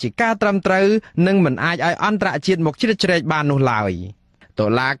ថាជាការត្រឹមត្រូវនិងមិនអាចឲ្យអន្តរជាតិមកជ្រៀតជ្រែកបាននោះឡើយតុ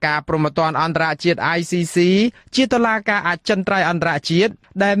លាការព្រហ្មទណ្ឌអន្តរជាតិ ICC ជាតុលាការអចិន្ត្រៃយ៍អន្តរជាតិ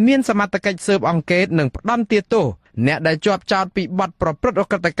ដែលមានសមត្ថកិច្ចស៊ើបអង្កេតនិងផ្ដន្ទាទោសអ្នកដែលជាប់ចោទពីបទប្រព្រឹត្តឧ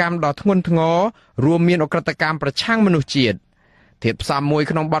ក្រិដ្ឋកម្មដ៏ធ្ងន់ធ្ងររួមមានឧក្រិដ្ឋកម្មប្រឆាំងមនុស្សជាតិធាតុផ្សំមួយ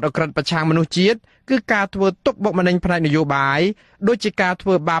ក្នុងបទឧក្រិដ្ឋប្រឆាំងមនុស្សជាតិគឺការធ្វើទុកបុកម្នេញផ្នែកនយោបាយដូចជាការធ្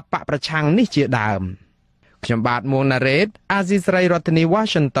វើបាបបកប្រឆាំងនេះជាដើមខ្ញុំបាទមួងណារ៉េតអាស៊ីសេរីរដ្ឋធានី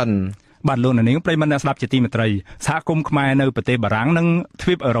Washington បាទលោកនាងប្រិយមិត្តអ្នកស្ដាប់ជាទីមេត្រីសហគមន៍ខ្មែរនៅប្រទេសបារាំងនិងទ្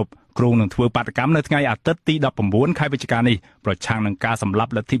វីបអឺរ៉ុបគ្រោងនឹងធ្វើបាតកម្មនៅថ្ងៃអាទិត្យទី19ខែវិច្ឆិកានេះប្រឆាំងនឹងការសម្លា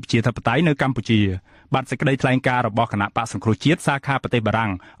ប់លទ្ធិប្រជាធិបតេយ្យនៅកម្ពុជាបាទសេចក្តីថ្លែងការណ៍របស់គណៈបកសង្គ្រោះជាតិសាខាប្រទេសបារាំ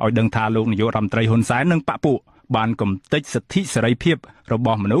ងឲ្យដឹងថាលោកនាយករដ្ឋមន្ត្រីហ៊ុនសែននិងបកពួកបានកំទេចសិទ្ធិសេរីភាពរប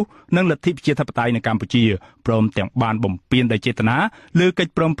ស់មនុស្សនិងលទ្ធិប្រជាធិបតេយ្យនៅកម្ពុជាព្រមទាំងបានបំពានដោយចេតនាលើកិច្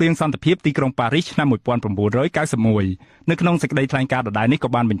ចព្រមព្រៀងសន្តិភាពទីក្រុងប៉ារីសឆ្នាំ1991នៅក្នុងសេចក្តីថ្លែងការណ៍ដដែលនេះក៏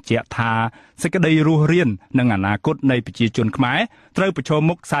បានបញ្ជាក់ថាសេចក្តីរស់រាននិងអនាគតនៃប្រជាជនខ្មែរត្រូវប្រឈម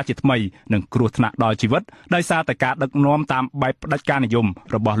មុខសារជាថ្មីនិងគ្រោះថ្នាក់ដល់ជីវិតដោយសារតែការដឹកនាំតាមបែបផ្ដាច់ការនិយម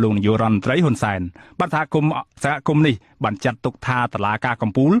របស់លោកនាយករដ្ឋមន្ត្រីហ៊ុនសែនបាទសហគមន៍នេះបានចាត់ទុកថាតុលាការ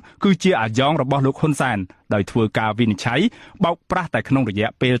កំពូលគឺជាអាយ៉ងរបស់លោកហ៊ុនសែនដោយធ្វើការវិនិច្ឆ័យបោកប្រាស់តែក្នុងរយៈ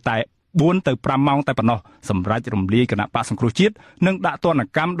ពេលតែ4ទៅ5ម៉ោងតែប៉ុណ្ណោះសម្រាប់រំលាយគណៈបកសង្គ្រោះជាតិនិងដាក់ទណ្ឌ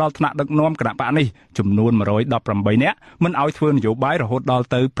កម្មដល់ថ្នាក់ដឹកនាំគណៈបកនេះចំនួន118នាក់មិនឲ្យធ្វើនយោបាយរហូតដល់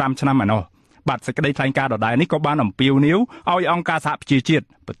ទៅ5ឆ្នាំឯណោះបាទសេចក្តីថ្លែងការណ៍ដដែលនេះក៏បានអំពាវនាវឲ្យអង្គការសហប្រជាជាតិ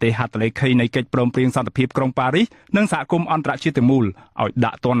ប្រទេសហត្ថលេខីនៃកិច្ចព្រមព្រៀងសន្តិភាពក្រុងប៉ារីសនិងសហគមន៍អន្តរជាតិទាំងមូលឲ្យ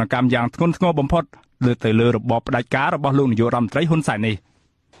ដាក់ទណ្ឌកម្មយ៉ាងធ្ងន់ធ្ងរបំផុតលើរបបផ្ដាច់ការរបស់លោកនាយករដ្ឋមន្ត្រីហ៊ុនសែននេះ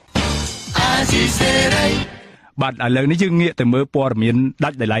បាទឥឡូវនេះយើងងាកទៅមើលព័ត៌មានដា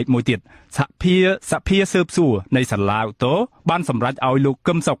ច់ដោយឡែកមួយទៀតសហភាស៊ើបសួរនៃសាលាឧទ្ធរបានសម្រេចឲ្យលោក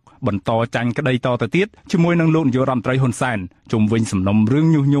កឹមសុខបន្តចាញ់ក្តីតទៅទៀតជាមួយនឹងលោកនាយករដ្ឋមន្ត្រីហ៊ុនសែនជុំវិញសំណុំរឿង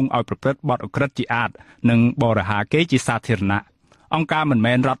ញុះញង់ឲ្យប្រព្រឹត្តបទឧក្រិដ្ឋជាអាតនិងបរិហាគេជាសាធារណៈអង្គការមិន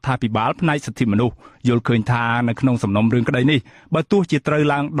មែនរដ្ឋាភិបាលផ្នែកសិទ្ធិមនុស្សយល់ឃើញថានៅក្នុងសំណុំរឿងក្តីនេះបើទោះជាត្រូវ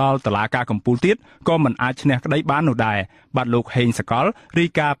ឡើងដល់តុលាការកំពូលទៀតក៏មិនអាចឈ្នះក្តីបាននោះដែរបាទលោកហេងសកលរាយ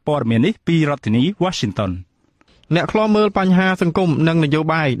ការណ៍ព័ត៌មាននេះពីរដ្ឋធានី Washingtonអ្នកខ្លាំមើលបញ្ហាសង្គមនិងនយោ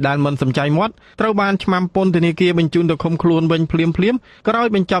បាយដែលមិនសំចៃមាត់ត្រូវបានឆ្មាំពន្ធនាគារបញ្ជូនទៅឃុំខ្លួនវិញភ្លាមក្រោយ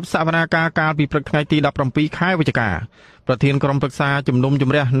បញ្ចប់សវនាការកាលពីព្រឹកថ្ងៃទី17ខែវិច្ឆិកាប្រធានក្រុមប្រឹក្សាជំនុំជ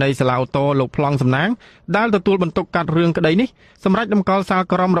ម្រះនៃសាលាឧទ្ធរលោកប្លង់សំណាងដែលទទួលបន្ទុកកាត់រឿងក្តីនេះសម្រាប់តម្កល់សាល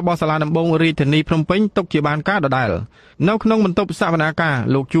ក្រមរបស់សាលាដំបងរាជធានីភ្នំពេញទុកជាបានការដដែលនៅក្នុងបន្ទប់សវនាការ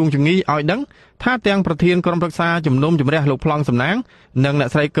លោកជួងជំងីឲ្យដឹងថាទាំងប្រធានក្រុមប្រឹក្សាជំនុំជម្រះលោកប្លង់សំណាងនិងអ្នក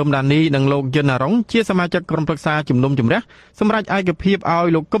ស្រីកឹមដានីនិងលោកយិនណារុងជាសមាជិកក្រុមប្រឹក្សាជំនុំជម្រះសម្រាប់ឯកភាពឲ្យ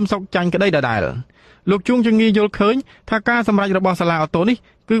លោកកឹមសុខចាញ់ក្តីដដែលលោកជួងជំងីយល់ឃើញថាការសម្រេចរបស់សាលាឧទ្ធរនេះ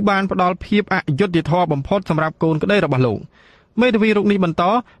គឺបានផ្ដល់ភាពអយុត្តិធម៌បំផុតសម្រាប់កូនក្តីរបស់លោកមេធាវីរូបនេះបន្ត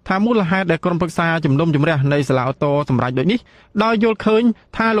ថាមូលហេតុដែលក្រុមប្រឹក្សាជំនុំជម្រះនៃសាលាឧទ្ធរសម្រេចដូចនេះដោយយល់ឃើញ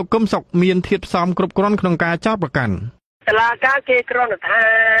ថាលោកកឹមសុខមានធាតុផ្សំគ្រប់គ្រាន់ក្នុងការចោទប្រកាន់សាលាការគេគ្រាន់តែថា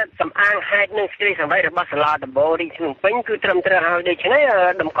សំអាងហេតុនឹងសេចក្តីសម្រេចរបស់សាលាដំបងរាជធានីភ្នំពេញគឺត្រឹមត្រូវហើយដូច្នេះ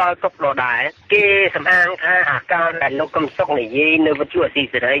តម្កល់ទុកដដែលគេសំអាងថាអាការដែលលោកកឹមសុខនិយាយនៅវិទ្យុអស៊ី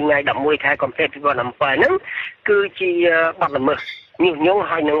សេរីថ្ងៃ11ខែកុម្ភៈ2017ហ្នឹងគឺជាបទល្មើសញុះញង់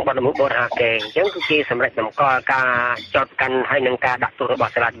ហើយនឹងបទល្មើសបរិហាកេរ្តិ៍អញ្ចឹងគឺគេសម្រេចតម្កល់ការចោទកាន់ហើយនឹងការដាក់ទោសរប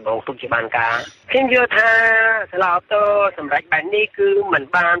ស់សាលាដំបងទុកជាបានការខ្ញុំយល់ថាសាលាឧទ្ធរសម្រេចបែបនេះគឺមិន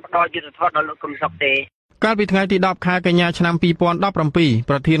បានផ្ដល់យុត្តិធម៌ដល់លោកកឹមសុខទេកាលពីថ្ងៃទី10ខែកញ្ញាឆ្នាំ2017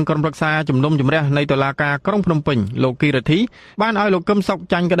ប្រធានក្រុមប្រឹក្សាជំនុំជម្រះនៃតុលាការក្រុងភ្នំពេញលោកគីរធីបានឲ្យលោកកឹមសុខ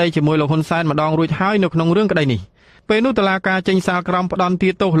ចាញ់ក្តីជាមួយលោកហ៊ុនសែនម្ដងរួចហើយនៅក្នុងរឿងក្តីនេះពេលនោះតុលាការចេញសាលក្រមផ្ដន្ទា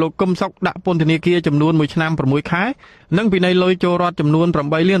ទោសលោកកឹមសុខដាក់ពន្ធនាគារចំនួន1ឆ្នាំ6ខែនិងពិន័យលុយចូលរដ្ឋចំនួន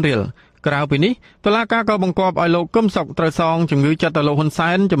8លានរៀលក្រៅពីនេះតុលាការក៏បង្គាប់ឲ្យលោកកឹមសុខត្រូវសងជំងឺចិត្តទៅលោកហ៊ុនសែ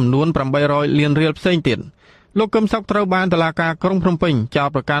នចំនួន800លានរៀលផ្សេងទៀតលោកកឹមសុខត្រូវបានតុលាការក្រុងភ្នំពេញចោទ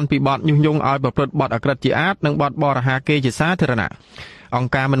ប្រកាន់ពីបទញុះញង់ឲ្យប្រព្រឹត្តបទអក្រិតជាអាតនិងបទបរិហាកេរ្តិ៍ជាសាធារណៈអង្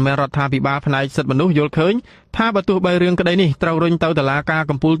គការមិនមែនរដ្ឋាភិបាលផ្នែកសិទ្ធិមនុស្សយល់ឃើញថាបើទោះបីរឿងក្តីនេះត្រូវរុញទៅតុលាការ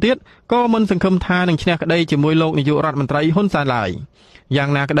កំពូលទៀតក៏មិនសង្ឃឹមថានឹងឈ្នះក្តីជាមួយលោកនាយករដ្ឋមន្ត្រីហ៊ុនសែនឡើយយ៉ាង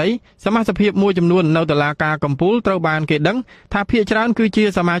ណាក្តីសមាជិកភាពមួយចំនួននៅតុលាការកំពូលត្រូវបានគេដឹងថាភាគច្រើនគឺជា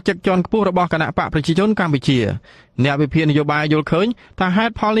សមាជិកជាន់ខ្ពស់របស់គណៈបកប្រជាជនកម្ពុជាអ្នកវិភាគនយោបាយយល់ឃើញថាហេ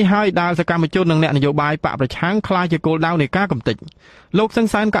តុផលនេះហើយដែលសកម្មជននិងអ្នកនយោបាយបកប្រឆាំងខ្លាចជាគោលដៅនៃការកំទេចលោកស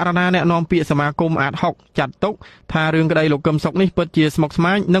ង្សានករណីអ្នកនាំពាក្យសមាគមអាត60ចាត់ទុកថារឿងក្តីលោកកឹមសុខនេះពិតជាស្មុគស្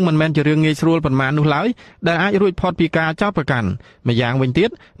មាញនិងមិនមែនជារឿងងាយស្រួលប៉ុន្មាននោះឡើយដែលអាចរួចផុតពីការចោទប្រកាន់ម្យ៉ាងវិញទៀត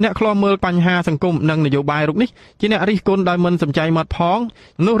អ្នកឃ្លាំមើលបញ្ហាសង្គមនិងនយោបាយរូបនេះជាអ្នករិះគន់ដោយមិនសំចៃមាត់ផង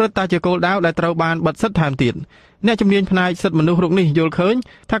នោះរឹតតែជាគោលដៅដែលត្រូវបានបិទសិទ្ធថែមទៀតអ្នកជំនាញផ្នែកសិទ្ធិមនុស្សរូបនេះយល់ឃើញ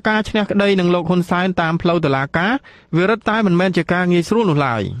ថាការឈ្នះក្តីនឹងលោកហ៊ុនសែនតាមផ្លូវតុលាការវារឹតតែមិនមែនជាការងាយស្រួលនោះ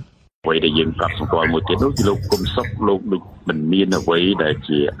ឡើយអ្វីដែលយើងប្រាប់សម្គាល់មួយទៀតនោះគឺលោកកឹមសុខលោកដូចមិនមានអ្វីដែល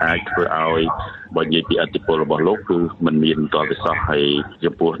ជាអាចធ្វើឲ្យបើនិយាយពីអធិបុលរបស់លោកគឺមិនមានតលវិសោះហើយ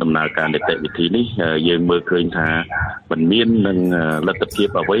ចំពោះដំណើរការនីតិវិធីនេះយើងមើលឃើញថាមិនមាននឹងលទ្ធភាព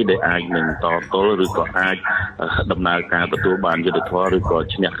អ្វីដែលអាចនឹងតទល់ឬក៏អាចដំណើរការទទួលបានយុត្តិធម៌ឬក៏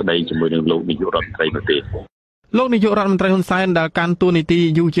ឈ្នះក្តីជាមួយនឹងលោកនាយករដ្ឋមន្ត្រីនោះទេ លោកនាយករដ្ឋមន្ត្រីហ៊ុនសែនដែលកាន់តួនាទី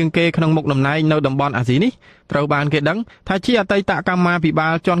យូរជាងគេក្នុងមុខតំណែងនៅតំបន់អាស៊ីនេះត្រូវបានគេដឹងថាជាអតីតកម្មាភិបា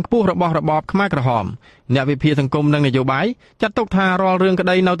លជាន់ខ្ពស់របស់របបខ្មែរក្រហមអ្នកវិភាគសង្គមនិងនយោបាយចាត់ទុកថារាល់រឿងក្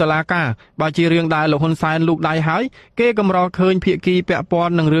តីនៅតុលាការបើជារឿងដែលលោកហ៊ុនសែនលូកដៃហើយគេកម្រឃើញភាគីពាក់ព័ន្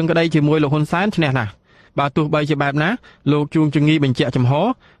ធនឹងរឿងក្តីជាមួយលោកហ៊ុនសែនឈ្នះណាស់បើទោះបីជាបែបណាលោកជួងជងីបញ្ជាក់ចំហ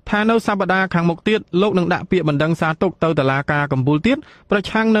ថានៅសប្តាហ៍ខាងមុខទៀតលោកនឹងដាក់ពាក្យបណ្ដឹងសារទុកទៅតុលាការកំពូលទៀតប្រ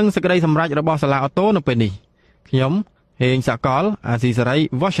ឆាំងនឹងសេចក្តីសម្រេចរបស់សាលាអូតូនៅពេលនេះខ្ញុំហេងសកលអាស៊ីសេរី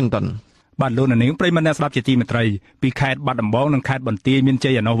Washington បាទលោកនាងប្រិមត្តអ្នកស្ដាប់ជាទីមេត្រីពីខេត្តបាត់ដំបងនិងខេត្តបន្ទាយមានជ័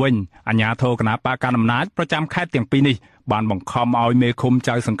យឯនោះវិញអាជ្ញាធរគណៈបកកណ្ដាលអំណាចប្រចាំខេត្តទាំងពីរនេះបានបង្ខំឲ្យមេឃុំ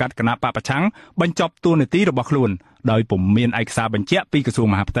ចៅសង្កាត់គណៈបកប្រឆាំងបញ្ចប់តួនាទីរបស់ខ្លួនដោយពុំមានឯកសារបញ្ជាក់ពីក្រសួង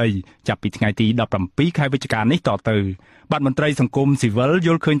មហាផ្ទៃចាប់ពីថ្ងៃទី17ខែវិច្ឆិកានេះតទៅបាទមន្ត្រីសង្គមស៊ីវិលយ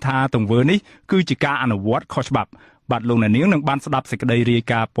ល់ឃើញថាទង្វើនេះគឺជាការអនុវត្តខុសច្បាប់បាទលោកនាងនឹងបានស្ដាប់សេចក្តីរាយ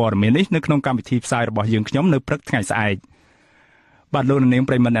ការណ៍ព័ត៌មាននេះនៅក្នុងកម្មវិធីផ្សាយរបស់យើងខ្ញុំនៅព្រឹកថ្ងៃស្អែកបាទលោកនាង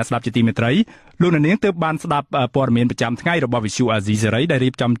ប្រិមត្តអ្នកស្ដាប់ជាទីមេត្រីលោកនាងទើបបានស្ដាប់ព័ត៌មានប្រចាំថ្ងៃរបស់ Visu Azizi Serai ដែលរៀ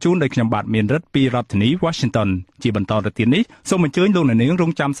បចំជូនដោយខ្ញុំបាទមានរិទ្ធពីរដ្ឋធានី Washington ជាបន្តទៅទៀតនេះសូមអញ្ជើញលោកនាងរ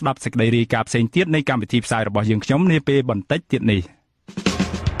ងចាំស្ដាប់សេចក្តីរាយការណ៍ផ្សេងទៀតនៃកម្មវិធីផ្សាយរបស់យើងខ្ញុំនាពេលបន្តិចទៀតនេះ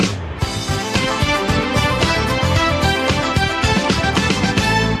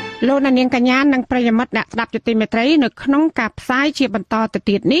លោកនាងកញ្ញានិងប្រិយមិត្តអ្នកស្ដាប់យុតិមេត្រីនៅក្នុងការផ្សាយជាបន្តទៅ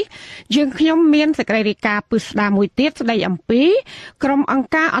ទៀតនេះយើងខ្ញុំមានសេចក្តីរាយការណ៍ពិស្ដារមួយទៀតស្ដីអំពីក្រុមអង្គ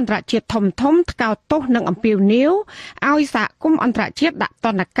ការអន្តរជាតិធំថ្កោលទោសនិងអំពាវនាវឲ្យសហគមន៍អន្តរជាតិដាក់ទ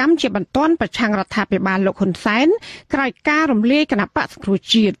ណ្ឌកម្មជាបន្ទាន់ប្រឆាំងរដ្ឋាភិបាលលោកហ៊ុនសែនក្រោយការរំលាយគណបក្សសង្គ្រោះ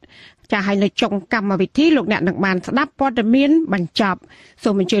ជាតិចាស់ឲ្យនៅចុងកម្មវិធីលោកអ្នកនឹងបានស្ដាប់ព័ត៌មានបញ្ចប់សូ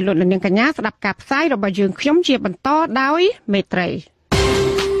មអញ្ជើញលោកនាងកញ្ញាស្ដាប់ការផ្សាយរបស់យើងខ្ញុំជាបន្តដោយមេត្រី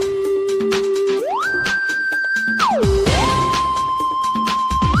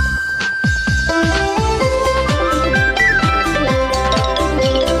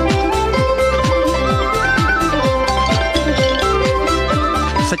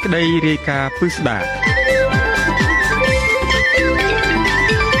សេចក្តីរាយការណ៍ពិស្ដារ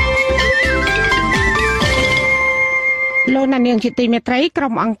លោកនាងជាទីមេត្រីក្រុ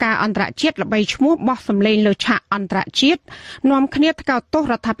មអង្គការអន្តរជាតិល្បីឈ្មោះបោះសម្លេងលើឆាកអន្តរជាតិនាំគ្នាថ្កោលទោស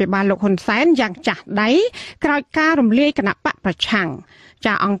រដ្ឋាភិបាលលោកហ៊ុនសែនយ៉ាងចាស់ដៃក្រោយការរំលាយគណបក្សប្រឆាំង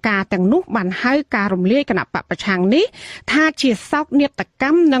ចាអង្គការទាំងនោះបានហៅការរំលាយគណបក្សប្រឆាំងនេះថាជាសោកនាដក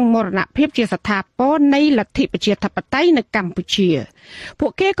ម្មនិងមរណភាពជាស្ថាពរនៃលទ្ធិប្រជាធិបតេយ្យនៅកម្ពុជាពួ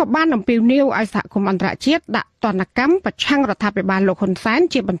កគេក៏បានអំពាវនាវឲ្យសហគមន៍អន្តរជាតិដាក់ទណ្ឌកម្មប្រឆាំងរដ្ឋាភិបាលលោកហ៊ុនសែន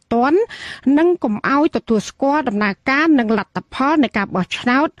ជាបន្ទាន់និងកុំឲ្យទទួលស្គាល់ដំណើរការនិងលទ្ធផលនៃការបោះឆ្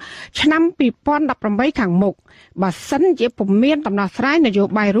នោតឆ្នាំ2018ខាងមុខបើសិនជាពុំមានដំណោះស្រាយនយោ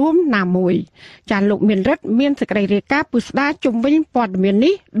បាយរួមណាមួយចាលោកមានរិទ្ធមានសេចក្តីរាយការណ៍ពុស្ដាជុំវិញព័ត៌មាន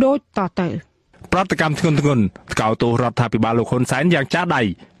នេះដូចតទៅប្រតិកម្មធ្ងន់ធ្ងរថ្កោលទោសរដ្ឋាភិបាលលោកហ៊ុនសែនយ៉ាងចាស់ដៃ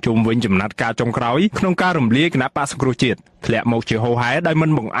ជុំវិញចំណាត់ការចុងក្រោយក្នុងការរំលាយគណបក្សសង្គ្រោះជាតិធ្លាក់មកជាហូរហែដោយមិន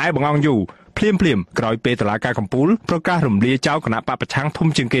បង្អែបង្អង់យូរភ្លាមក្រោយពេលតុលាការកំពូលប្រកាសរំលាយចោលគណបក្សប្រឆាំងធំ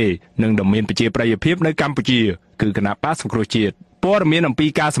ជាងគេនិងដែលមានប្រជាប្រិយភាពនៅកម្ពុជាគឺគណបក្សសង្គ្រោះជាតិព័ត៌មានអំពី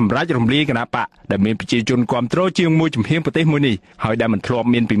ការសម្រេចរំលាយគណបក្សដែលមានប្រជាជនគាំទ្រជាងមួយជំហានប្រទេសមួយនេះហើយដែលមិនធ្លាប់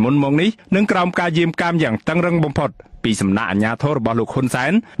មានពីមុនមកនេះនឹងក្រោមការយាមកាមយ៉ាងតឹងរឹងបំផុតពីសំណាក់អាជ្ញាធររបស់លោកហ៊ុនសែ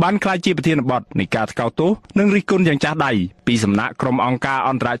នបានក្លាយជាប្រធានបទនៃការថ្កោលទោសនិងរិះគន់យ៉ាងចាស់ដៃពីសំណាក់ក្រុមអង្គការ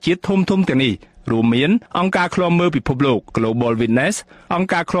អន្តរជាតិធំទាំងនេះរួមមានអង្គការឃ្លាំមើលពិភពលោក Global Witness អង្គ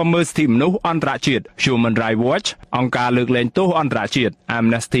ការឃ្លាំមើលសិទ្ធិមនុស្សអន្តរជាតិ Human Rights Watch អង្គការលើកលែងទោសអន្តរជាតិ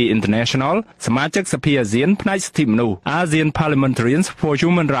Amnesty International សមាជិកសភាអាស៊ានផ្នែកសិទ្ធិមនុស្ស ASEAN Parliamentarians for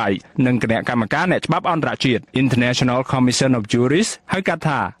Human Rights និងគណៈកម្មការអ្នកច្បាប់អន្តរជាតិ International Commission of Jurists ហៅកាត់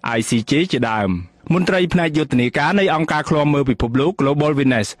ថា ICJ ជាដើមមន្ត្រីផ្នែកយុទ្ធនាការនៃអង្គការឃ្លាំមើលពិភពលោក Global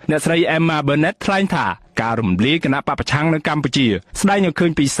Witness អ្នកស្រី Emma Burnett ថ្លែងថាការរំលាយគណបក្សប្រឆាំងនៅកម្ពុជាស្ដែងឲ្យឃើ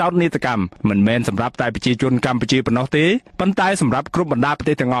ញពីសោកនាដកម្មមិនមែនសម្រាប់តែប្រជាជនកម្ពុជាប៉ុណ្ណោះទេប៉ុន្តែសម្រាប់គ្រប់បណ្ដាប្រ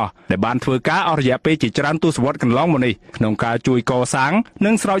ទេសទាំងអស់ដែលបានធ្វើការអស់រយៈពេលជាច្រើនទសវត្សរ៍កន្លងមកនេះក្នុងការជួយកសាង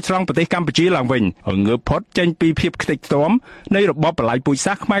និងស្រោចស្រង់ប្រទេសកម្ពុជាឡើងវិញឲ្យងើបផុតចេញពីភាពខ្ទេចខ្ទាំនៃរបបបល្ល័ង្កពូជ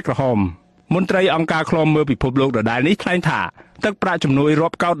សាសន៍ខ្មែរក្រហមមន្ត្រីអង្គការឃ្លាំមើលពិភពលោកដដែលនេះថ្លែងថាទឹកប្រាក់ជំនួយរា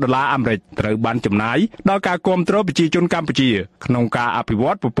ប់កោតដុល្លារអាមេរិកត្រូវបានចំណាយដល់ការគាំទ្រប្រជាជនកម្ពុជាក្នុងការអភិវ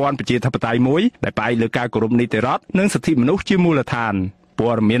ឌ្ឍប្រព័ន្ធប្រជាធិបតេយ្យមួយដែលផ្អែកលើការគោរពនីតិរដ្ឋនិងសិទ្ធិមនុស្សជាមូលដ្ឋាន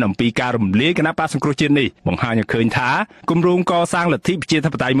ព័ត៌មានអំពីការរំលាយគណបក្សសង្គ្រោះជាតិនេះបង្ហាញឲ្យឃើញថាគម្រោងកសាងលទ្ធិប្រជាធិ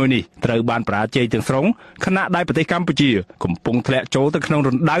បតេយ្យមួយនេះត្រូវបានបរាជ័យទាំងស្រុងខណៈដែលប្រទេសកម្ពុជាកំពុងធ្លាក់ចូលទៅក្នុងរ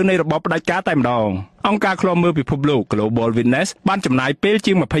ណ្ដៅនៃរបបផ្ដាច់ការតែម្ដងអង្គការឃ្លាំមើលពិភពលោក Global Witness បានចំណាយពេល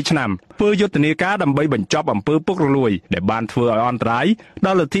ជាង20ឆ្នាំធ្វើយុទ្ធនាការដើម្បីបញ្ចប់អំពើពុករលួយដែលបានធ្វើឲ្យអន្តរាយដ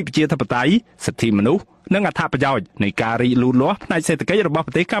ល់លទ្ធិប្រជាធិបតេយ្យសិទ្ធិមនុស្សនិងអត្ថប្រយោជន៍នៃការរីកលូតលាស់ផ្នែកសេដ្ឋកិច្ចរបស់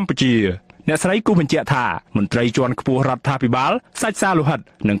ប្រទេសកម្ពុជា អ្នកស្រីគូបញ្ជាក់ថាមន្ត្រីជាន់ខ្ពស់រដ្ឋាភិបាលសាច់សាលោហិត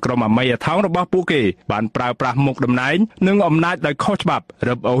និងក្រុមអមេយថោងរបស់ពួកគេបានប្រើប្រាស់មុខតំណែងនិងអំណាចដោយខុសច្បាប់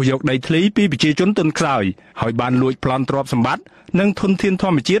រឹបអូសយកដីធ្លីពីប្រជាជនទុនខ្សោយហើយបានលួចប្លន់ទ្រព្យសម្បត្តិនិងធនធានធ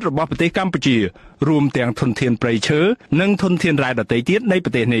ម្មជាតិរបស់ប្រទេសកម្ពុជារួមទាំងធនធានព្រៃឈើនិងធនធានរ៉ែដទៃទៀតនៃប្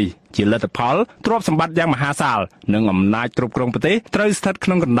រទេសនេះជាលទ្ធផលទ្រព្យសម្បត្តិយ៉ាងមហាសាលនិងអំណាចគ្រប់គ្រងប្រទេសត្រូវស្ថិតក្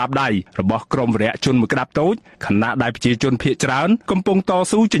នុងកណ្ដាប់ដៃរបស់ក្រុមវីរៈជនមួយក្តាប់តូចខណៈដែលប្រជាជនភាគច្រើនកំពុងត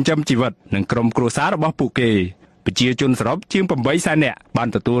ស៊ូចិញ្ចឹមជីវិតនិងក្រុមគ្រួសាររបស់ពួកគេប្រជាជនសរុបជាង8សែននាក់បាន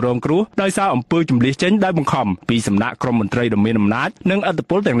ទទួលរងគ្រោះដោយសារអំពើជម្លៀសចេញដោយបង្ខំពីសំណាក់ក្រុមមន្ត្រីដ៏មានអំណាចនិងឥទ្ធិ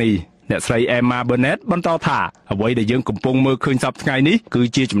ពលទាំងនេះអ្នកស្រី Emma Burnett បន្តថាអ្វីដែលយើងកំពុងមើលឃើញសប្តាហ៍ថ្ងៃនេះគឺ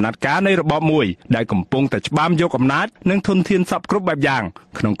ជាចំណាត់ការនៃរបបមួយដែលកំពុងតែច្បាមយកអំណាចនិងធនធានសពគ្រប់បែបយ៉ាង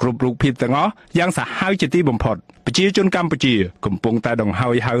ក្នុងគ្រប់រូបភាពទាំងអស់យ៉ាងសាហាវជាទីបំផុតប្រជាជនកម្ពុជាកំពុងតែដង្ហើ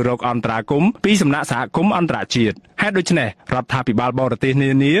យហៅរកអន្តរាគមន៍ពីសំណាក់សហគមន៍អន្តរជាតិហេតុដូច្នេះរដ្ឋាភិបាលបរទេសនា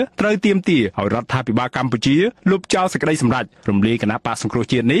នាត្រូវទាមទារឲ្យរដ្ឋាភិបាលកម្ពុជាលុបចោលសេចក្តីសម្រេចរំលាយគណៈបក្សសង្គ្រោះ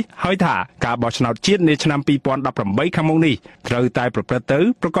ជាតិនេះហើយថាការបោះឆ្នោតជាតិនាឆ្នាំ2018ខាងមុខនេះត្រូវតែប្រព្រឹត្តទៅ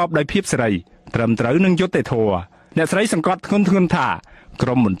ប្រកបដោយភាពសេរីត្រឹមត្រូវនិងយុត្តិធម៌អ្នកស្រីសង្កត់ធ្ងន់ធ្ងរថាក្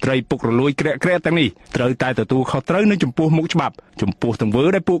រុមមន្ត្រីពុករលួយក្រាក់ទាំងនេះត្រូវតែទទួលខុសត្រូវនៅចំពោះមុខច្បាប់ចំពោះទង្វើ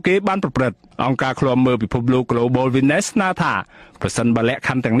ដែលពួកគេបានប្រព្រឹត្តអង្គការឃ្លាំមើលពិភពលោក Global Witness ស្នើថាប្រសិនបើលក្ខខ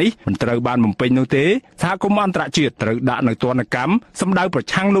ណ្ឌទាំងនេះមិនត្រូវបានបំពេញនោះទេសហគមន៍អន្តរជាតិត្រូវដាក់នៅទណ្ឌកម្មសម្ដៅប្រ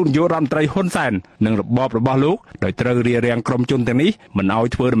ឆាំងលោកនាយករដ្ឋមន្ត្រីហ៊ុនសែននិងរបបរបស់លោកដោយត្រូវរារាំងក្រុមជនទាំងនេះមិនឲ្យ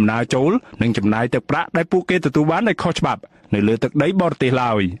ធ្វើដំណើរចូលនិងចំណាយទឹកប្រាក់ដែលពួកគេទទួលបានដោយខុសច្បាប់នៅលើទឹកដីបរទេស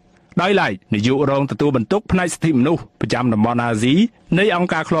ឡើយដោយឡែកនាយករងទទួលបន្ទុកផ្នែកសិទ្ធិមនុស្សប្រចាំតំបន់អាស៊ីនៃអង្គ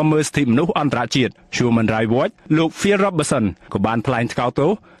ការឃ្លាំមើលសិទ្ធិមនុស្សអន្តរជាតិ Human Rights Watch លោក Phil Robertson ក៏បានថ្លែងថ្កោលទោ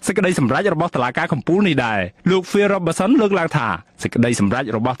សសេចក្តីសម្រេចរបស់តុលាការកំពូលនេះដែរលោក Phil Robertson លើកឡើងថាសេចក្តីសម្រេច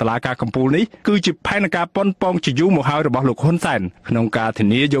របស់តុលាការកំពូលនេះគឺជាផែនការប៉ុនប៉ងជាយូរមកហើយរបស់លោកហ៊ុនសែនក្នុងការធា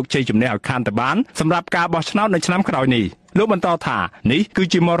នាយកជ័យជំនះឲ្យខានតបានសម្រាប់ការបោះឆ្នោតនៅឆ្នាំក្រោយនេះលោកបន្តថានេះគឺ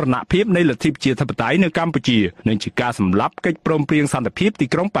ជាមរណភាពនៃលទ្ធិប្រជាធិបតេយ្យនៅកម្ពុជានិងជាការសម្លាប់កិច្ចព្រមព្រៀងសន្តិភាពទី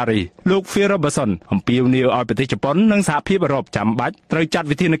ក្រុងប៉ារីសលោក Phil Robertson អំពាវនាវឲ្យប្រទេសជប៉ុននិងសហភាពអឺរ៉ុបចាំបាច់ត្រូវចាត់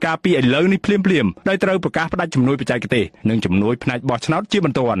វិធានការពីឥឡូវនេះភ្លាមៗដោយត្រូវប្រកាសផ្តាច់ជំនួយបច្ចេកទេសនិងជំនួយផ្នែកបោះឆ្នោតជាប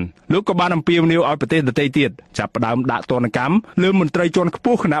ន្ទាន់លោកក៏បានអំពាវនាវឲ្យប្រទេសដទៃទៀតចាប់ផ្ដើមដាក់ទណ្ឌកម្មលើមន្ត្រីជាន់ខ្ព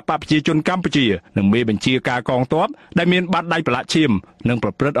ស់គណៈបកប្រជាជនកម្ពុជានិងមេបញ្ជាការកងទ័ពដែលមានបាតដៃប្រឡាក់ឈាមនិងប្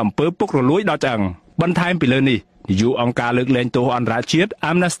រព្រឹត្តអំពើពុករលួយដល់ឆ្អឹងបន្ថែមពីលើនេះនាយកអង្គការលើកលែងទោសអន្តរជាតិ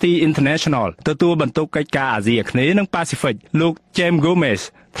Amnesty International ទទួលបន្ទុកកិច្ចការអាស៊ីអាគ្នេយ៍និងប៉ាស៊ីហ្វិកលោក James Gomez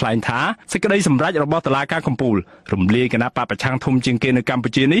ថ្លែងថាសេចក្តីសម្រេចរបស់តុលាការកំពូលរំលាយគណៈបកប្រឆាំងធំជាងគេនៅកម្ពុ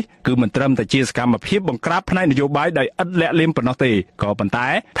ជានេះគឺមិនត្រឹមតែជាសកម្មភាពបង្ក្រាបផ្នែកនយោបាយដោយឥតលាក់លៀមប៉ុណ្ណោះទេក៏ប៉ុន្តែ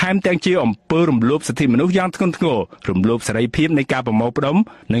ថែមទាំងជាអំពើរំលោភសិទ្ធិមនុស្សយ៉ាងធ្ងន់ធ្ងររំលោភសេរីភាពនៃការប្រមូលផ្ដុំ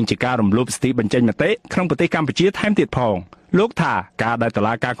និងជាការរំលោភសិទ្ធិបញ្ចេញមតិក្នុងប្រទេសកម្ពុជាថែមទៀតផងលោកថាការដែលតុ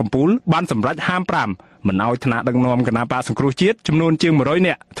លាការកំពូលបានសម្រេចហាម5មិនឲ្យថ្នាក់ដឹកនាំគណៈបកសង្គ្រោះជាតិចំនួនជាង100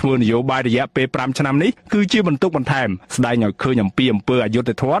នាក់ធ្វើនយោបាយរយៈពេល5ឆ្នាំនេះគឺជាបន្ទុកបន្ថែមស្ដែងឲ្យឃើញអំពីអំពើអយុត្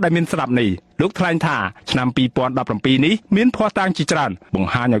តិធម៌ដែលមានស្រាប់នេះលោកថ្លែងថាឆ្នាំ2017នេះមានភស្តុតាងជាច្រើនបង្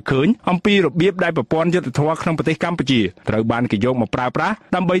ហាញឲ្យឃើញអំពីរបៀបដែលប្រព័ន្ធយុត្តិធម៌ក្នុងប្រទេសកម្ពុជាត្រូវបានគេយកមកប្រើប្រាស់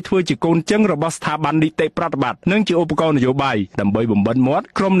ដើម្បីធ្វើជាកូនជើងរបស់ស្ថាប័ននីតិប្រតិបត្តិនិងជាឧបករណ៍នយោបាយដើម្បីបំបិទមាត់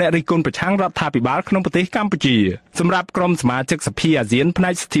ក្រុមអ្នករិះគន់ប្រឆាំងរដ្ឋាភិបាលក្នុងប្រទេសកម្ពុជាសម្រាប់ក្រុមសមាជិកសភាអាស៊ានផ្នែ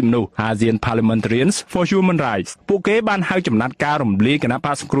កសិទ្ធិមនុស្ស ASEAN Parliamentarians for Human Rights ពួកគេបានហៅចំណាត់ការរំលាយគណៈប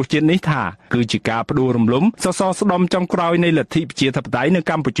ក្សសង្គ្រោះជាតិនេះថាគឺជាការផ្ដួលរំលំសសរស្តម្ភចុងក្រោយនៃលទ្ធិប្រជាធិបតេយ្យនៅ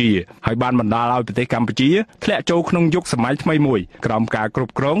កម្ពុជាហើយបានបណ្ដាលឲ្យប្រទេសកម្ពុជាធ្លាក់ចូលក្នុងយុគសម័យថ្មីមួយក្រោមការគ្រ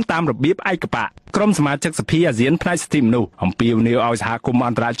ប់គ្រងតាមរបៀបឯកបកក្រុមសមាជិកសភាអាស៊ានផ្នែកសិទ្ធិមនុស្សអំពាវនាវឲ្យសហគមន៍អ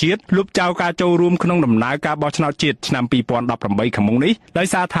ន្តរជាតិលុបចោលការចូលរួមក្នុងដំណើរការបោះឆ្នោតជាតិឆ្នាំ2018ខាងមុខនេះដោយ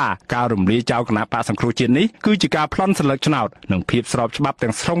សារថាការរំលាយចោលគណៈបក្សសង្គ្រោះជាតិនេះគឺជាការប្លន់សន្លឹកឆ្នោតនិងភាពស្របច្បាប់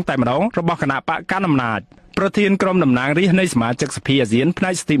ទាំងស្រុងតែម្ដងរបស់គណៈបកកណ្ដាលអំណាចប្រធានក្រុមតំណាងរាស្ត្រនៃសមាជិកសភាអាស៊ានផ្នែ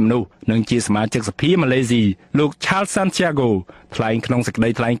កសិទ្ធិមនុស្សនិងជាសមាជិកសភាម៉ាឡេស៊ីលោក Charles Santiago ថ្លែងក្នុងសេចក្តី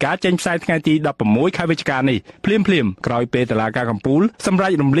ថ្លែងការណ៍ចេញផ្សាយថ្ងៃទី16ខែវិច្ឆិកានេះភ្លាមក្រោយពេលតុលាការកំពូលសម្រេ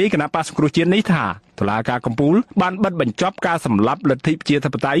ចរំលាយគណៈបក្សសង្គ្រោះជាតិនេះថាតុលាការកំពូលបានបិទបញ្ចប់ការសម្លាប់លទ្ធិប្រជាធិ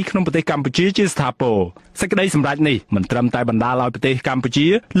បតេយ្យក្នុងប្រទេសកម្ពុជាជាស្ថាពរសេចក្តីសម្រេចនេះមិនត្រឹមតែបណ្ដាលឲ្យប្រទេសកម្ពុជា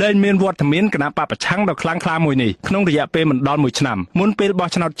លែងមានវត្តមានគណៈបកប្រឆាំងដ៏ខ្លាំងក្លាមួយនេះក្នុងរយៈពេលមិនដល់1ឆ្នាំមុនពេលបោះ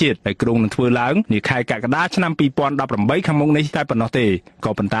ឆ្នោតជាតិដែលគ្រោងនឹងធ្វើឡើងនាខែកក្កដាឆ្នាំ2018ខាងមុខនេះតែប៉ុណ្ណោះទេ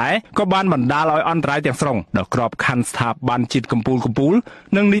ក៏ប៉ុន្តែក៏បានបណ្ដាលឲ្យអន្តរាយទាំងស្រុងដល់ក្របខ័ណ្ឌស្ថាប័នជាតិកំពូល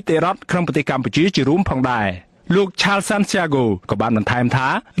និងនីតិរដ្ឋក្នុងប្រទេសកម្ពុជាជារួមផងដែរលោក Charles Santiago ក៏បានបន្ថែមថា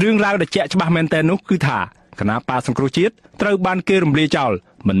រឿងរ៉ាវដែលជាក់ច្បាស់មែនទែននោះគឺថាគណៈបកសង្គ្រោះជាតិត្រូវបានគេរំលាយចោល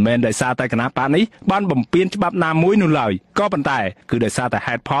មិនមែនដោយសារតែគណៈបកនេះបានបំពានច្បាប់ណាមួយនោះឡើយក៏ប៉ុន្តែគឺដោយសារតែ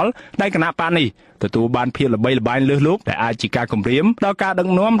ហេតុផលដែលគណៈបកនេះទទួលបានភាពល្បីល្បាញលើសលប់ដែលអាចជាការគំរាមដល់ការដឹ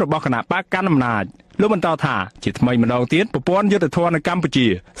កនាំរបស់គណៈបកកាន់អំណាចលោកបន្តថាជាថ្មីម្ដងទៀតប្រព័ន្ធយុត្តិធម៌នៅកម្ពុជា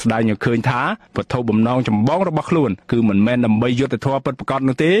ស្ដែងឲ្យឃើញថាវត្ថុបំណងចម្បងរបស់ខ្លួនគឺមិនមែនដើម្បីយុត្តិធម៌ពិតប្រាកដ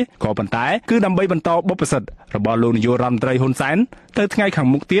នោះទេក៏ប៉ុន្តែគឺដើម្បីបន្តបុព្វសិទ្ធិរបស់លោកនាយករដ្ឋមន្ត្រីហ៊ុនសែនទៅថ្ងៃខា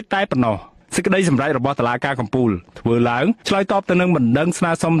ងមុខទៀតតែប៉ុណ្ណោះសេចក្តីសម្រេចរបស់តុលាការកំពូលធ្វើឡើងឆ្លើយតបទៅនឹងបណ្ដឹ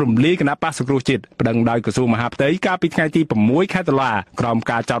ងស្នើសុំរំលាយគណៈបក្សសង្គ្រោះជាតិប្តឹងដោយក្រសួងមហាផ្ទៃកាលពីថ្ងៃទី6ខែតុលាក្រោ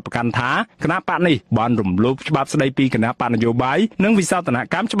មការចោទប្រកាន់ថាគណៈបកនេះបានរំលោភច្បាប់ស្តីពីគណៈបកនយោបាយនិងវិសោធន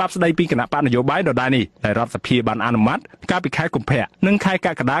កម្មច្បាប់ស្តីពីគណៈបកនយោបាយដដែលនេះដែលរដ្ឋសភាបានអនុម័តកាលពីខែកុម្ភៈនិងខែក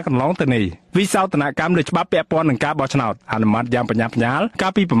ក្កដាកន្លងទៅនេះវិសោធនកម្មលើច្បាប់ពាក់ព័ន្ធនឹងការបោះឆ្នោតអនុម័តយ៉ាងបញ្ញាបញ្ញា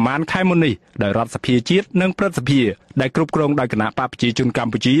លកាលពីប្រមាណខែមុននេះដោយរដ្ឋសភាជាតិនិងព្រឹទ្ធសភាដែលគ្រប់គ្រងដោយគណៈបកប្រជាជន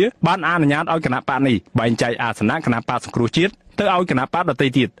កម្ពុជាបានអនុញ្ញាតឲ្យគណៈបកនេះបែងចែកអាសនៈគណៈបកសង្គ្រោះជាតិទៅឲ្យគណៈបកដទៃ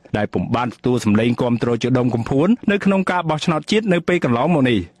ទៀតដែលពុំបានទទួលសម្លេងគាំទ្រជាដុំកំភួននៅក្នុងការបោះឆ្នោតជាតិនៅពេលកន្លងមក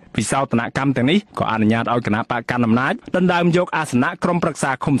នេះវិសោធនកម្មទាំងនេះក៏អនុញ្ញាតឲ្យគណៈបកកណ្ដាលអំណាចដណ្ដើមយកអាសនៈក្រុ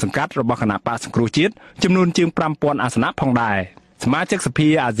មប្រឹក្សាឃុំសង្កាត់របស់គណៈបកសង្គ្រោះជាតិចំនួនជាង 5000 អាសនៈផងដែរសមាជិក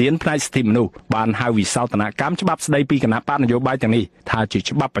សភាអាស៊ានផ្នែកសិទ្ធិមនុស្សបានហៅវិសោធនកម្មច្បាប់ស្តីពីគណៈបកនយោបាយទាំង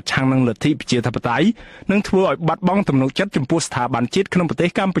នេះថាជាច្បាប់ប្រឆាំងនឹងលទ្ធិប្រជាធិបតេយ្យនិងធ្វើឲ្យបាត់បង់ទំនុកចិត្តចំពោះស្ថាប័នជាតិក្នុងប្រទេ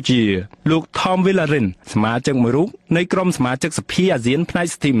សកម្ពុជាលោក Tom Villarin សមាជិកមួយរូបនៃក្រុមសមាជិកសភាអាស៊ានផ្នែ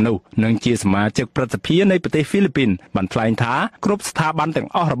កសិទ្ធិមនុស្សនិងជាសមាជិកព្រឹទ្ធសភានៃប្រទេសហ្វីលីពីនបានថ្លែងថាគ្រប់ស្ថាប័នទាំ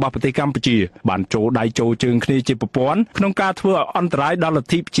ងអស់របស់ប្រទេសកម្ពុជាបានចូលដៃចូលជើងគ្នាជាប្រព័ន្ធក្នុងការធ្វើឲ្យអន្តរាយដល់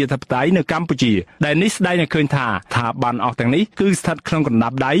លទ្ធិប្រជាធិបតេយ្យនៅកម្ពុជាដែលនេះស្ដែងឲ្យឃើញថាស្ថាប័នអស់ទាំងនេះគឺស្ថិតក្នុងកណ្ដា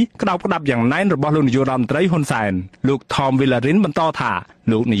ប់ដៃក្តោបក្តាប់យ៉ាងណែនរបស់លោកនាយករដ្ឋមន្ត្រីហ៊ុនសែនលោក Tom Villarin បន្តថា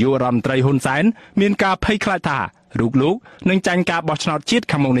លោកនាយករដ្ឋមន្ត្រីហ៊ុនសែនមានការភ័យខ្លាចថារូបលោកនឹងចាញ់ការបោះឆ្នោ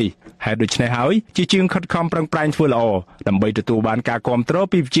តជាតិខាងមុខនេះហេតុដូច្នេះហើយជាជាងខិតខំប្រឹងប្រែងធ្វើល្អដើម្បីទទួលបានការគាំទ្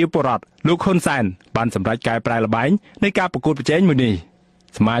រពីប្រជាពលរដ្ឋលោកហ៊ុនសែនបានសម្រេចកែប្រែល្បែងនៃការប្រកួតប្រជែងមួយ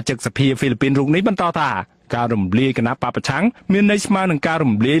នេះសមាជិកសភាហ្វីលីពីនរូបនេះបន្តថាការរំលាយគណៈបកប្រឆាំងមានន័យស្មើនឹងកា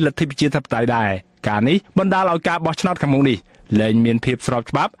ររំលាយលទ្ធិប្រជាធិបតេយ្យដែរការនេះបណ្ដាលឲ្យការបោះឆ្នោតខាងមុខនេះលែងមានភាពស្រ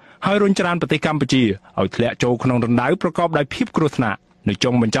បច្បាប់ហើយរុញច្រានប្រទេសកម្ពុជាឲ្យធ្លាក់ចូលក្នុងរណ្ដៅប្រកបដោយភាពគ្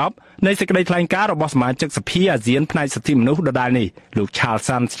រោះថ្នាក់នៅចុងបញ្ចប់នៃសេចក្តីថ្លែងការណ៍របស់សមាជិកសភាអាស៊ានផ្នែកសិទ្ធិមនុស្សដដែលនេះលោក Charles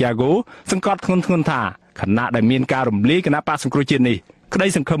Santiago សង្កត់ធ្ងន់ធ្ងរថាខណៈដែលមានការរំលាយគណៈបកសង្គ្រោះជាតិនេះក្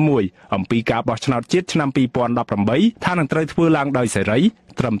តីសង្ឃឹមមួយអំពីការបោះឆ្នោតជាតិឆ្នាំ2018ថានឹងត្រូវធ្វើឡើងដោយសេរី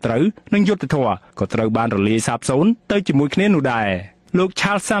ត្រឹមត្រូវនិងយុត្តិធម៌ក៏ត្រូវបានរលាយសាបសូន្យទៅជាមួយគ្នានោះដែរលោក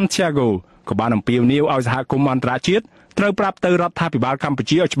Charles Santiago ក៏បានអំពាវនាវឲ្យសហគមន៍អន្តរជាតិត្រូវប្រាប់ទៅរដ្ឋាភិបាល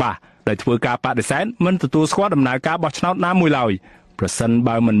កម្ពុជាឲ្យច្បាស់ដោយធ្វើការបដិសេធមិនទទួលស្គាល់ដំណើរការបោះឆ្នោតណាមួយឡើយប្រសិ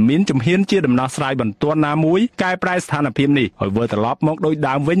នបើមិនមានជំហានជាដំណោះស្រាយបន្ទាន់ណាមួយកែប្រែស្ថានភាពនេះឲ្យវិលត្រឡប់មកដូច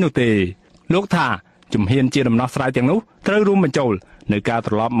ដើមវិញនោះទេលោកថាជំហានជាដំណោះស្រាយទាំងនោះត្រូវរួមបញ្ចូលនៅកា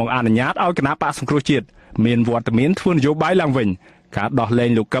រត្រឡប់មកអនុញ្ញាតឲ្យគណៈបកសង្គ្រោះជាតិមានវត្តមានធ្វើនយោបាយឡើងវិញការ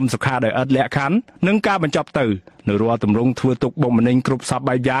ដោះលែងលោកកឹមសុខាដោយឥតលក្ខខណ្ឌនិងការបញ្ចប់ទៅនៅរាល់ទម្រង់ធ្វើទុកបុកម្នេញគ្រប់ស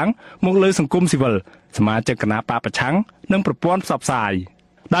ពបែបយ៉ាងមកលើសង្គមស៊ីវិលសមាជិកគណៈបកប្រឆាំងនិងប្រព័ន្ធផ្សព្វផ្សា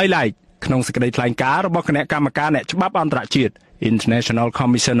យដោយឡែកក្នុងសេចក្តីថ្លែងការណ៍របស់គណៈកម្មការអ្នកច្បាប់អន្តរជាតិ International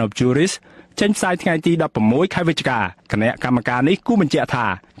Commission of Jurists ចេញផ្សាយថ្ងៃទី16ខែវិច្ឆិកាគណៈកម្មការនេះគូបញ្ជាក់ថា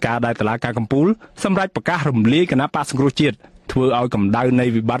ការដែលតុលាការកំពូលសម្រេចប្រកាសរំលាយគណៈបកសង្គ្រោះជាតិធ្វើឲ្យកម្ដៅនៃ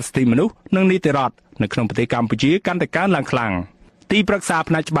វិបត្តិសិទ្ធិមនុស្សនិងនីតិរដ្ឋនៅក្នុងប្រទេសកម្ពុជាកាន់តែកើនឡើងខ្លាំងទីប្រឹក្សា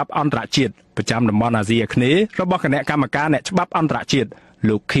ផ្នែកច្បាប់អន្តរជាតិប្រចាំតំបន់អាស៊ីអាគ្នេយ៍របស់គណៈកម្មការអ្នកច្បាប់អន្ត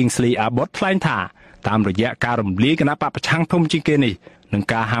រជាតិលោក Kingsley Abbott ថ្លែងថាតាមរយៈការរំលាយគណៈបកប្រឆាំងធំជាងគេនេះនឹង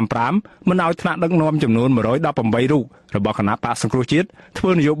ការហាម5មិនឲ្យថ្នាក់ដឹកនាំចំនួន118រូបរបស់គណៈបកសង្គ្រោះជាតិធ្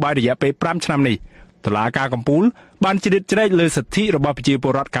វើនយោបាយរយៈពេល5ឆ្នាំនេះតុលាការកំពូលបានជ្រៀតជ្រែកលើសិទ្ធិរបស់ប្រជាពល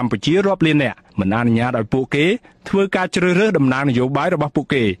រដ្ឋកម្ពុជារាប់លាននាក់មិនអនុញ្ញាតឲ្យពួកគេធ្វើការជ្រើសរើសតំណាងនយោបាយរបស់ពួក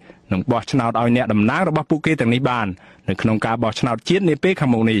គេនិងបោះឆ្នោតឲ្យអ្នកតំណាងរបស់ពួកគេទាំងនេះបាននៅក្នុងការបោះឆ្នោតជាតិនាពេ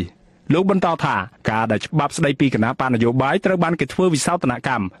លខាងមុខនេះលោកបន្តថាការដែលច្បាប់ស្តីពីគណៈបកនយោបាយត្រូវបានគេធ្វើវិសោធន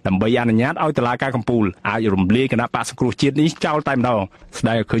កម្មដើម្បីអនុញ្ញាតឲ្យតុលាការកំពូលអាចរំលាយគណៈបកសង្គ្រោះជាតិនេះចោលតែម្ដងស្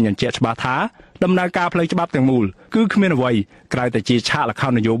ដីឲ្យឃើញយ៉ាងជាក់ច្បាស់ថាដំណើរការផ្លូវច្បាប់ទាំងមូលគឺគ្មានអ្វីក្រៅតែជាឆាកល្ខោ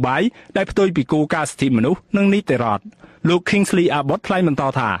ននយោបាយដែលផ្ទុយពីគោលការណ៍សិទ្ធិមនុស្សនិងនីតិរដ្ឋលោក Kingsley Abbott ថ្លែងបន្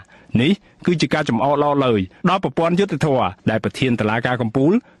តថានេះគឺជាការចំអកឡលើយដល់ប្រព័ន្ធយុត្តិធម៌ដែលប្រធានតុលាកា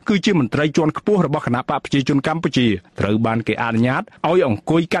រកំពូលគឺជាមន្ត្រីជាន់ខ្ពស់របស់គណៈបកប្រជាជនកម្ពុជាត្រូវបានគេអនុញ្ញាតឲ្យ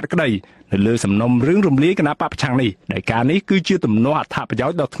អង្គុយកាត់ក្តីនៅលើសំណុំរឿងរំលាយគណៈបកប្រឆាំងនេះដែលការនេះគឺជាទំនាស់អត្ថប្រយោ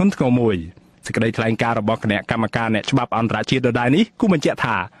ជន៍ដ៏ធ្ងន់ធ្ងរមួយសេចក្តីថ្លែងការណ៍របស់គណៈកម្មការអ្នកច្បាប់អន្តរជាតិដដែលនេះគូ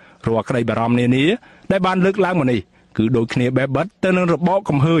បញ្ជាក់ថារាល់ក្តីបារម្ភនានាដែលបានលើកឡើងមកនេះគឺដូចគ្នាបែបបិទទៅនឹងរប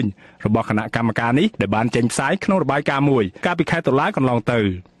បកំហើញរបស់គណៈកម្មការនេះដែលបានចេញផ្សាយក្នុងរបាយការណ៍មួយកាលពីខែតុលាកន្លងទៅ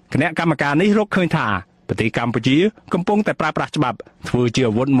គណៈកម្មការនេះរកឃើញថា ប្រទេសកម្ពុជាកំពុងតែប្រើប្រាស់ច្បាប់ធ្វើជា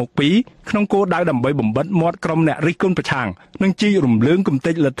អាវុធមុខពីរក្នុងគោលដៅដើម្បីបំបិទមាត់ក្រុមអ្នករិះគន់ប្រឆាំងនិងជីករំលើងគំ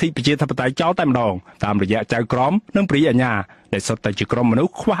និតលទ្ធិប្រជាធិបតេយ្យចោលតែម្ដងតាមរយៈចៅក្រមនិងព្រះអាជ្ញាដែលសុទ្ធតែជាក្រុមមនុស្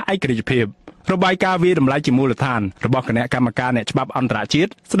សខ្វះឯករាជ្យភាពរបាយការណ៍វាតម្លៃជាមូលដ្ឋានរបស់គណៈកម្មការអ្នកច្បាប់អន្តរជាតិ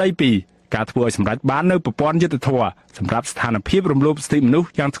ស្ដីពីការធ្វើឲ្យសម្រេចបាននៅប្រព័ន្ធយុត្តិធម៌សម្រាប់ស្ថានភាពរំលោភសិទ្ធិមនុស្ស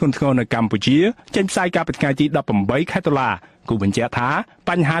យ៉ាងធ្ងន់ធ្ងរនៅកម្ពុជាចេញផ្សាយកាលពីថ្ងៃទី18ខែតុលាគូបញ្ជាក់ថា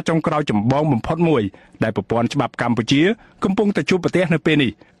បញ្ហាចុងក្រោយចម្បងបំផុតមួយដែលប្រព័ន្ធច្បាប់កម្ពុជាកំពុងតែជួបប្រទះនៅពេល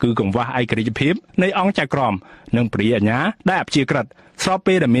នេះគឺកង្វះឯករាជ្យភាពនៃអង្គចៅក្រមនិងព្រះអាជ្ញាដែលអព្យាក្រឹតស្រប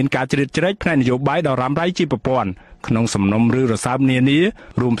ពេលដែលមានការជ្រៀតជ្រែកផ្នែកនយោបាយដ៏រ៉ាំរ៉ៃជាប្រព័ន្ធក្នុងសំណុំឬរសើបនានា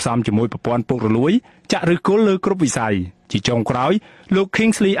រួមផ្សំជាមួយប្រព័ន្ធពុករលួយចាក់ឫសគល់លើគ្រប់វិស័យជាចុងក្រោយលោក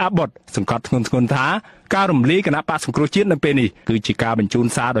Kingsley Abbott សង្កត់ធ្ងន់ធ្ងរថាការរំលាយគណៈបក្សសង្គ្រោះជាតិនៅពេលនេះគឺជាការបញ្ជូន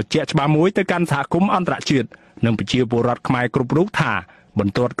សារដ៏ជាក់ច្បាស់មួយទៅកាន់សហគមន៍អន្តរជាតិនិងប្រជាពលរដ្ឋខ្មែរគ្រប់រូបថាប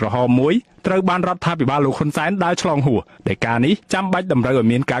ន្ទាត់ក្រហមមួយត្រូវបានរដ្ឋាភិបាលលោកហ៊ុនសែនដើរឆ្លងហួសដែលការនេះចាំបាច់តម្រូវឲ្យ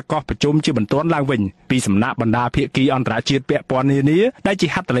មានការកោះប្រជុំជាបន្ទាន់ឡើងវិញពីសំណាក់បណ្ដាភាគីអន្តរជាតិពាក់ព័ន្ធនានាដែលជា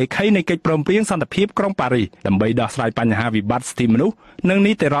ហត្ថលេខីនៃកិច្ចព្រមព្រៀងសន្តិភាពក្រុងប៉ារីសដើម្បីដោះស្រាយបញ្ហាវិបត្តិសិទ្ធិមនុស្សនិង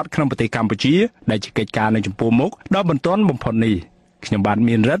នីតិរដ្ឋក្នុងប្រទេសកម្ពុជាដែលជាកិច្ចការនៅចំពោះមុខដ៏បន្ទាន់បំផុតនេះខ្ញុំបាទ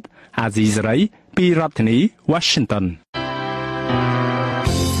មានរិទ្ធអាស៊ីសេរីពីរដ្ឋធានី Washington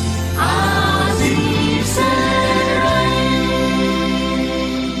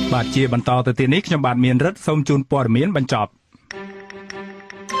បាទជាបន្តទៅទៀតនេះខ្ញុំបាទមានរិទ្ធសូមជូនព័ត៌មានបញ្ចប់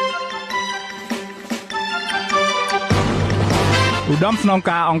ឧត្តមស្នង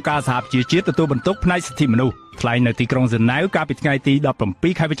ការអង្គការសហប្រជាជាតិទទួលបន្ទុកផ្នែកសិទ្ធិមនុស្សថ្លែងនៅទីក្រុងហ្សឺណែវកាលពីថ្ងៃទី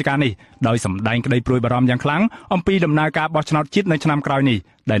17ខែវិច្ឆិកានេះដោយសម្ដែងក្តីព្រួយបារម្ភយ៉ាងខ្លាំងអំពីដំណើរការបោះឆ្នោតជាតិនៅឆ្នាំក្រោយនេះ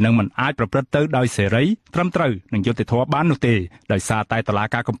ដែលនឹងមិនអាចប្រព្រឹត្តទៅដោយសេរីត្រឹមត្រូវនិងយុត្តិធម៌បាននោះទេដោយសារតែតុលា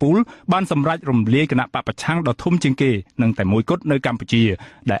ការកំពូលបានសម្រេចរំលាយគណៈបព្វប្រឆាំងដ៏ធំជាងគេនិងតែមួយគត់នៅកម្ពុជា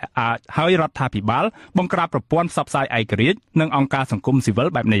ដែលអាចឲ្យរដ្ឋាភិបាលបង្ក្រាបប្រព័ន្ធផ្សព្វផ្សាយឯករាជ្យនិងអង្គការសង្គមស៊ីវិល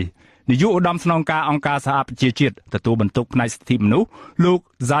បែបនេះនាយកឧត្តមស្នងការអង្គការសហប្រជាជាតិទទួលបន្ទុកផ្នែកសិទ្ធិមនុស្សលោក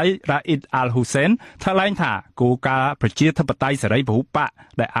Zaid Raid Al Hussein ថ្លែងថាគោលការណ៍ប្រជាធិបតេយ្យសេរីពហុបក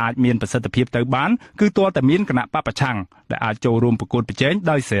ដែលអាចមានប្រសិទ្ធភាពទៅបានគឺទាល់តែមានគណៈបព្វប្រឆាំងដែលអាចចូលរួមប្រកួតប្រជែង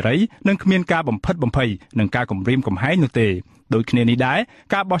ដោយសេរីនិងគ្មានការបំផិតបំភ័យនិងការគំរាមកំហែងនោះទេដូចគ្នានេះដែរ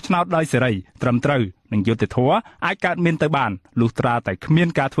ការបោះឆ្នោតដោយសេរីត្រឹមត្រូវនិងយុត្តិធម៌អាចកើតមានទៅបានលុះត្រាតែគ្មាន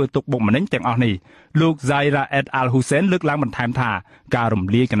ការធ្វើទុកបុកម្នេញទាំងអស់នេះលោក Zaid Raid Al Hussein លើកឡើងបន្ថែមថាការរំ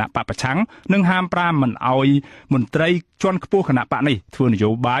លាយគណៈបព្វប្រឆាំងនិងហាម5មិនអោយមន្ត្រីជាន់ខ្ពស់គណៈបកនេះធ្វើនយោ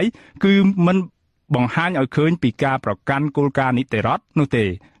បាយគឺមិនបង្ហាញឲ្យឃើញពីការប្រកាន់គោលការណ៍នីតិរដ្ឋនោះទេ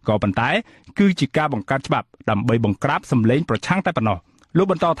ក៏ប៉ុន្តែគឺជាការបង្កើតច្បាប់ដើម្បីបង្ក្រាបសម្លេងប្រឆាំងតែប៉ុណ្ណោះលោក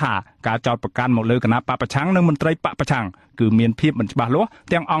បន្តថាការចោទប្រកាន់មកលើគណៈបព្វប្រឆាំងនិងមន្ត្រីបព្វប្រឆាំងគឺមានភាពមិនច្បាស់លាស់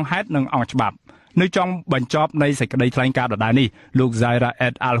ទាំងអង្គហេតុនិងអង្គច្បាប់នៅចុងបញ្ចប់នៃសេចក្តីថ្លែងការណ៍ដដែលនេះលោក Zaid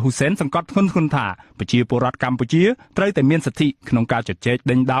Raid Al Hussein សង្កត់ធ្ងន់ធ្ងរថាប្រជាពលរដ្ឋកម្ពុជាត្រូវតែមានសិទ្ធិក្នុងការជជែក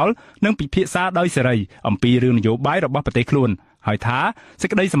ដេញដោលនិងពិភាក្សាដោយសេរីអំពីរឿងនយោបាយរបស់ប្រទេសខ្លួនហើយថាសេច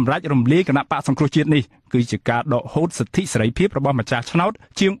ក្តីសម្រេចរំលាយគណៈបក្សសង្គ្រោះជាតិនេះគឺជាការដកហូតសិទ្ធិសេរីភាពរបស់ម្ចាស់ឆ្នោត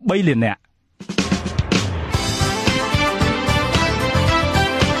ជាង3លាននាក់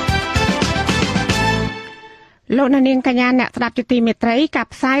លោកនាងកញ្ញាអ្នកស្ដាប់ជាទីមេត្រីការ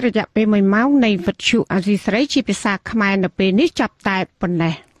ផ្សាយរយៈពេល1ម៉ោងនៃវិទ្យុអាស៊ីសេរីជាភាសាខ្មែរនៅពេលនេះចាប់តែប៉ុណ្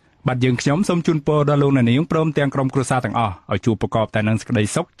ណេះបាទយើងខ្ញុំសូមជូនពរដល់លោកនាងព្រមទាំងក្រុមគ្រួសារទាំងអស់ឲ្យជួបប្រកបតែនឹងសេចក្តី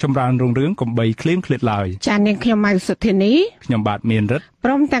សុខចម្រើនរុងរឿងកុំបីឃ្លៀងឃ្លាតឡើយចា៎នាងខ្ញុំម៉ៅសុធានីខ្ញុំបាទមានរិទ្ធ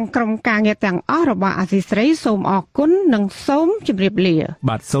ព្រមទាំងក្រុមការងារទាំងអស់របស់អាស៊ីសេរីសូមអរគុណនិងសូមជម្រាបលា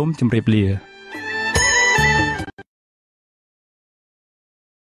បាទសូមជម្រាបលា